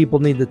lot of people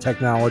need the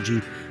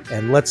technology,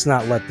 and let's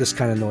not let this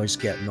kind of noise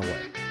get in the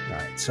way. All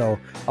right, so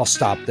I'll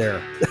stop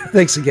there.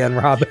 Thanks again,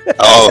 Rob.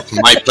 Oh,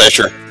 my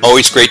pleasure.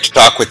 Always great to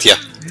talk with you.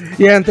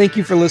 Yeah, and thank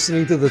you for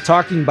listening to the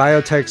Talking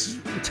Biotech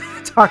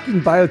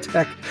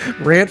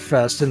Rant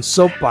Fest and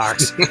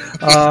Soapbox.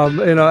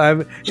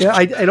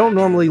 I don't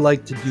normally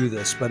like to do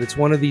this, but it's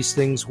one of these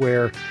things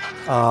where,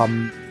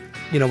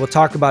 we'll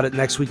talk about it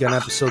next week on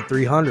episode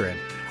 300.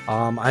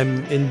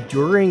 I'm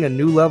enduring a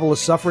new level of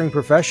suffering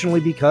professionally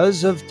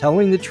because of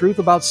telling the truth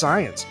about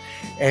science.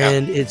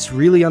 And It's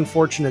really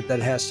unfortunate that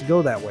it has to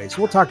go that way.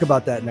 So we'll talk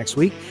about that next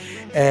week.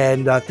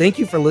 And thank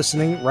you for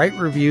listening. Write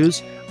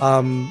reviews.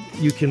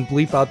 You can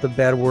bleep out the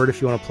bad word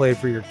if you want to play it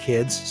for your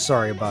kids.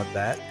 Sorry about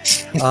that.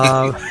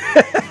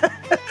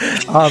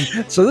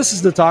 So this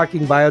is the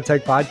Talking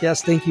Biotech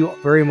Podcast. Thank you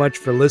very much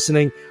for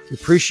listening. We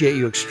appreciate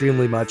you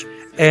extremely much.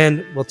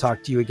 And we'll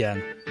talk to you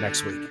again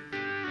next week.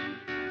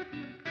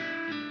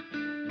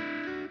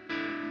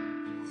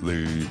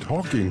 The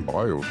Talking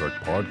Biotech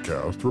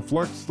Podcast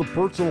reflects the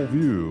personal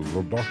views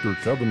of Dr.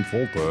 Kevin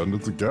Folta and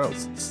its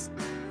guests.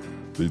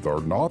 These are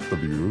not the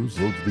views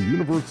of the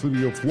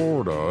University of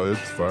Florida,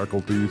 its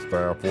faculty,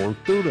 staff, or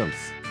students.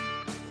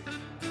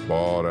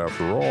 But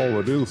after all,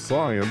 it is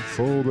science,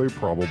 so they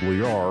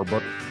probably are,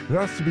 but it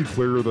has to be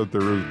clear that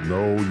there is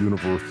no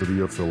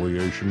university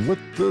affiliation with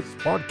this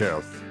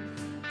podcast,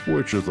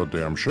 which is a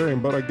damn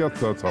shame, but I guess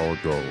that's how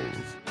it goes.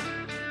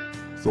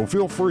 So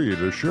feel free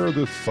to share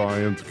this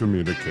science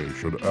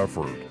communication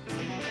effort,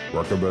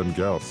 recommend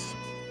guests,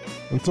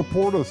 and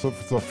support us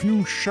with a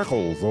few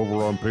shekels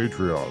over on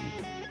Patreon.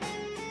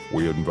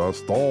 We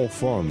invest all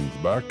funds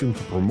back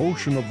into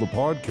promotion of the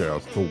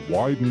podcast to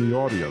widen the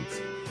audience,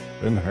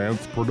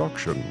 enhance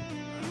production,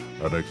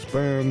 and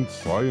expand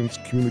science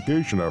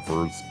communication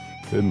efforts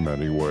in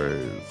many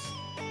ways.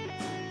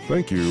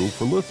 Thank you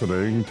for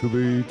listening to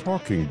the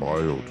Talking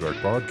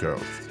Biotech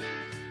Podcast.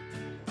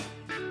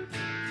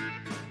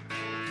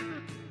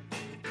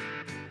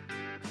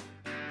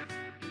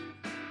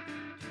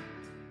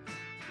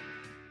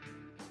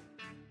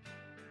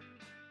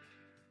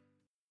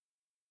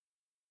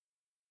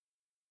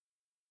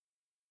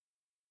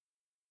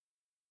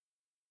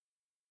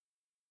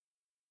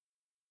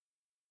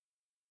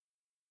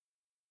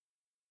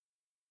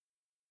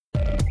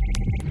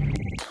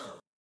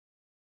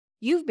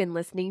 You've been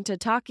listening to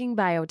Talking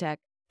Biotech,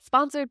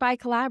 sponsored by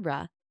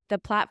Collabra, the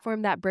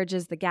platform that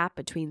bridges the gap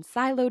between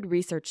siloed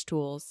research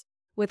tools.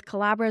 With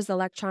Collabra's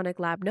electronic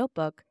lab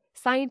notebook,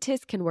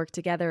 scientists can work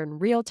together in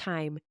real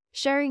time,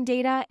 sharing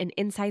data and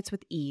insights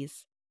with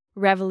ease.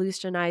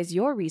 Revolutionize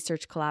your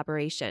research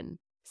collaboration.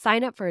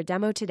 Sign up for a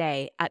demo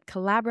today at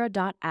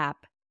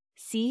collabra.app,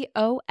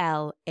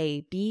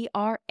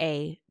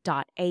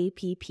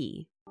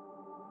 COLABRA.app.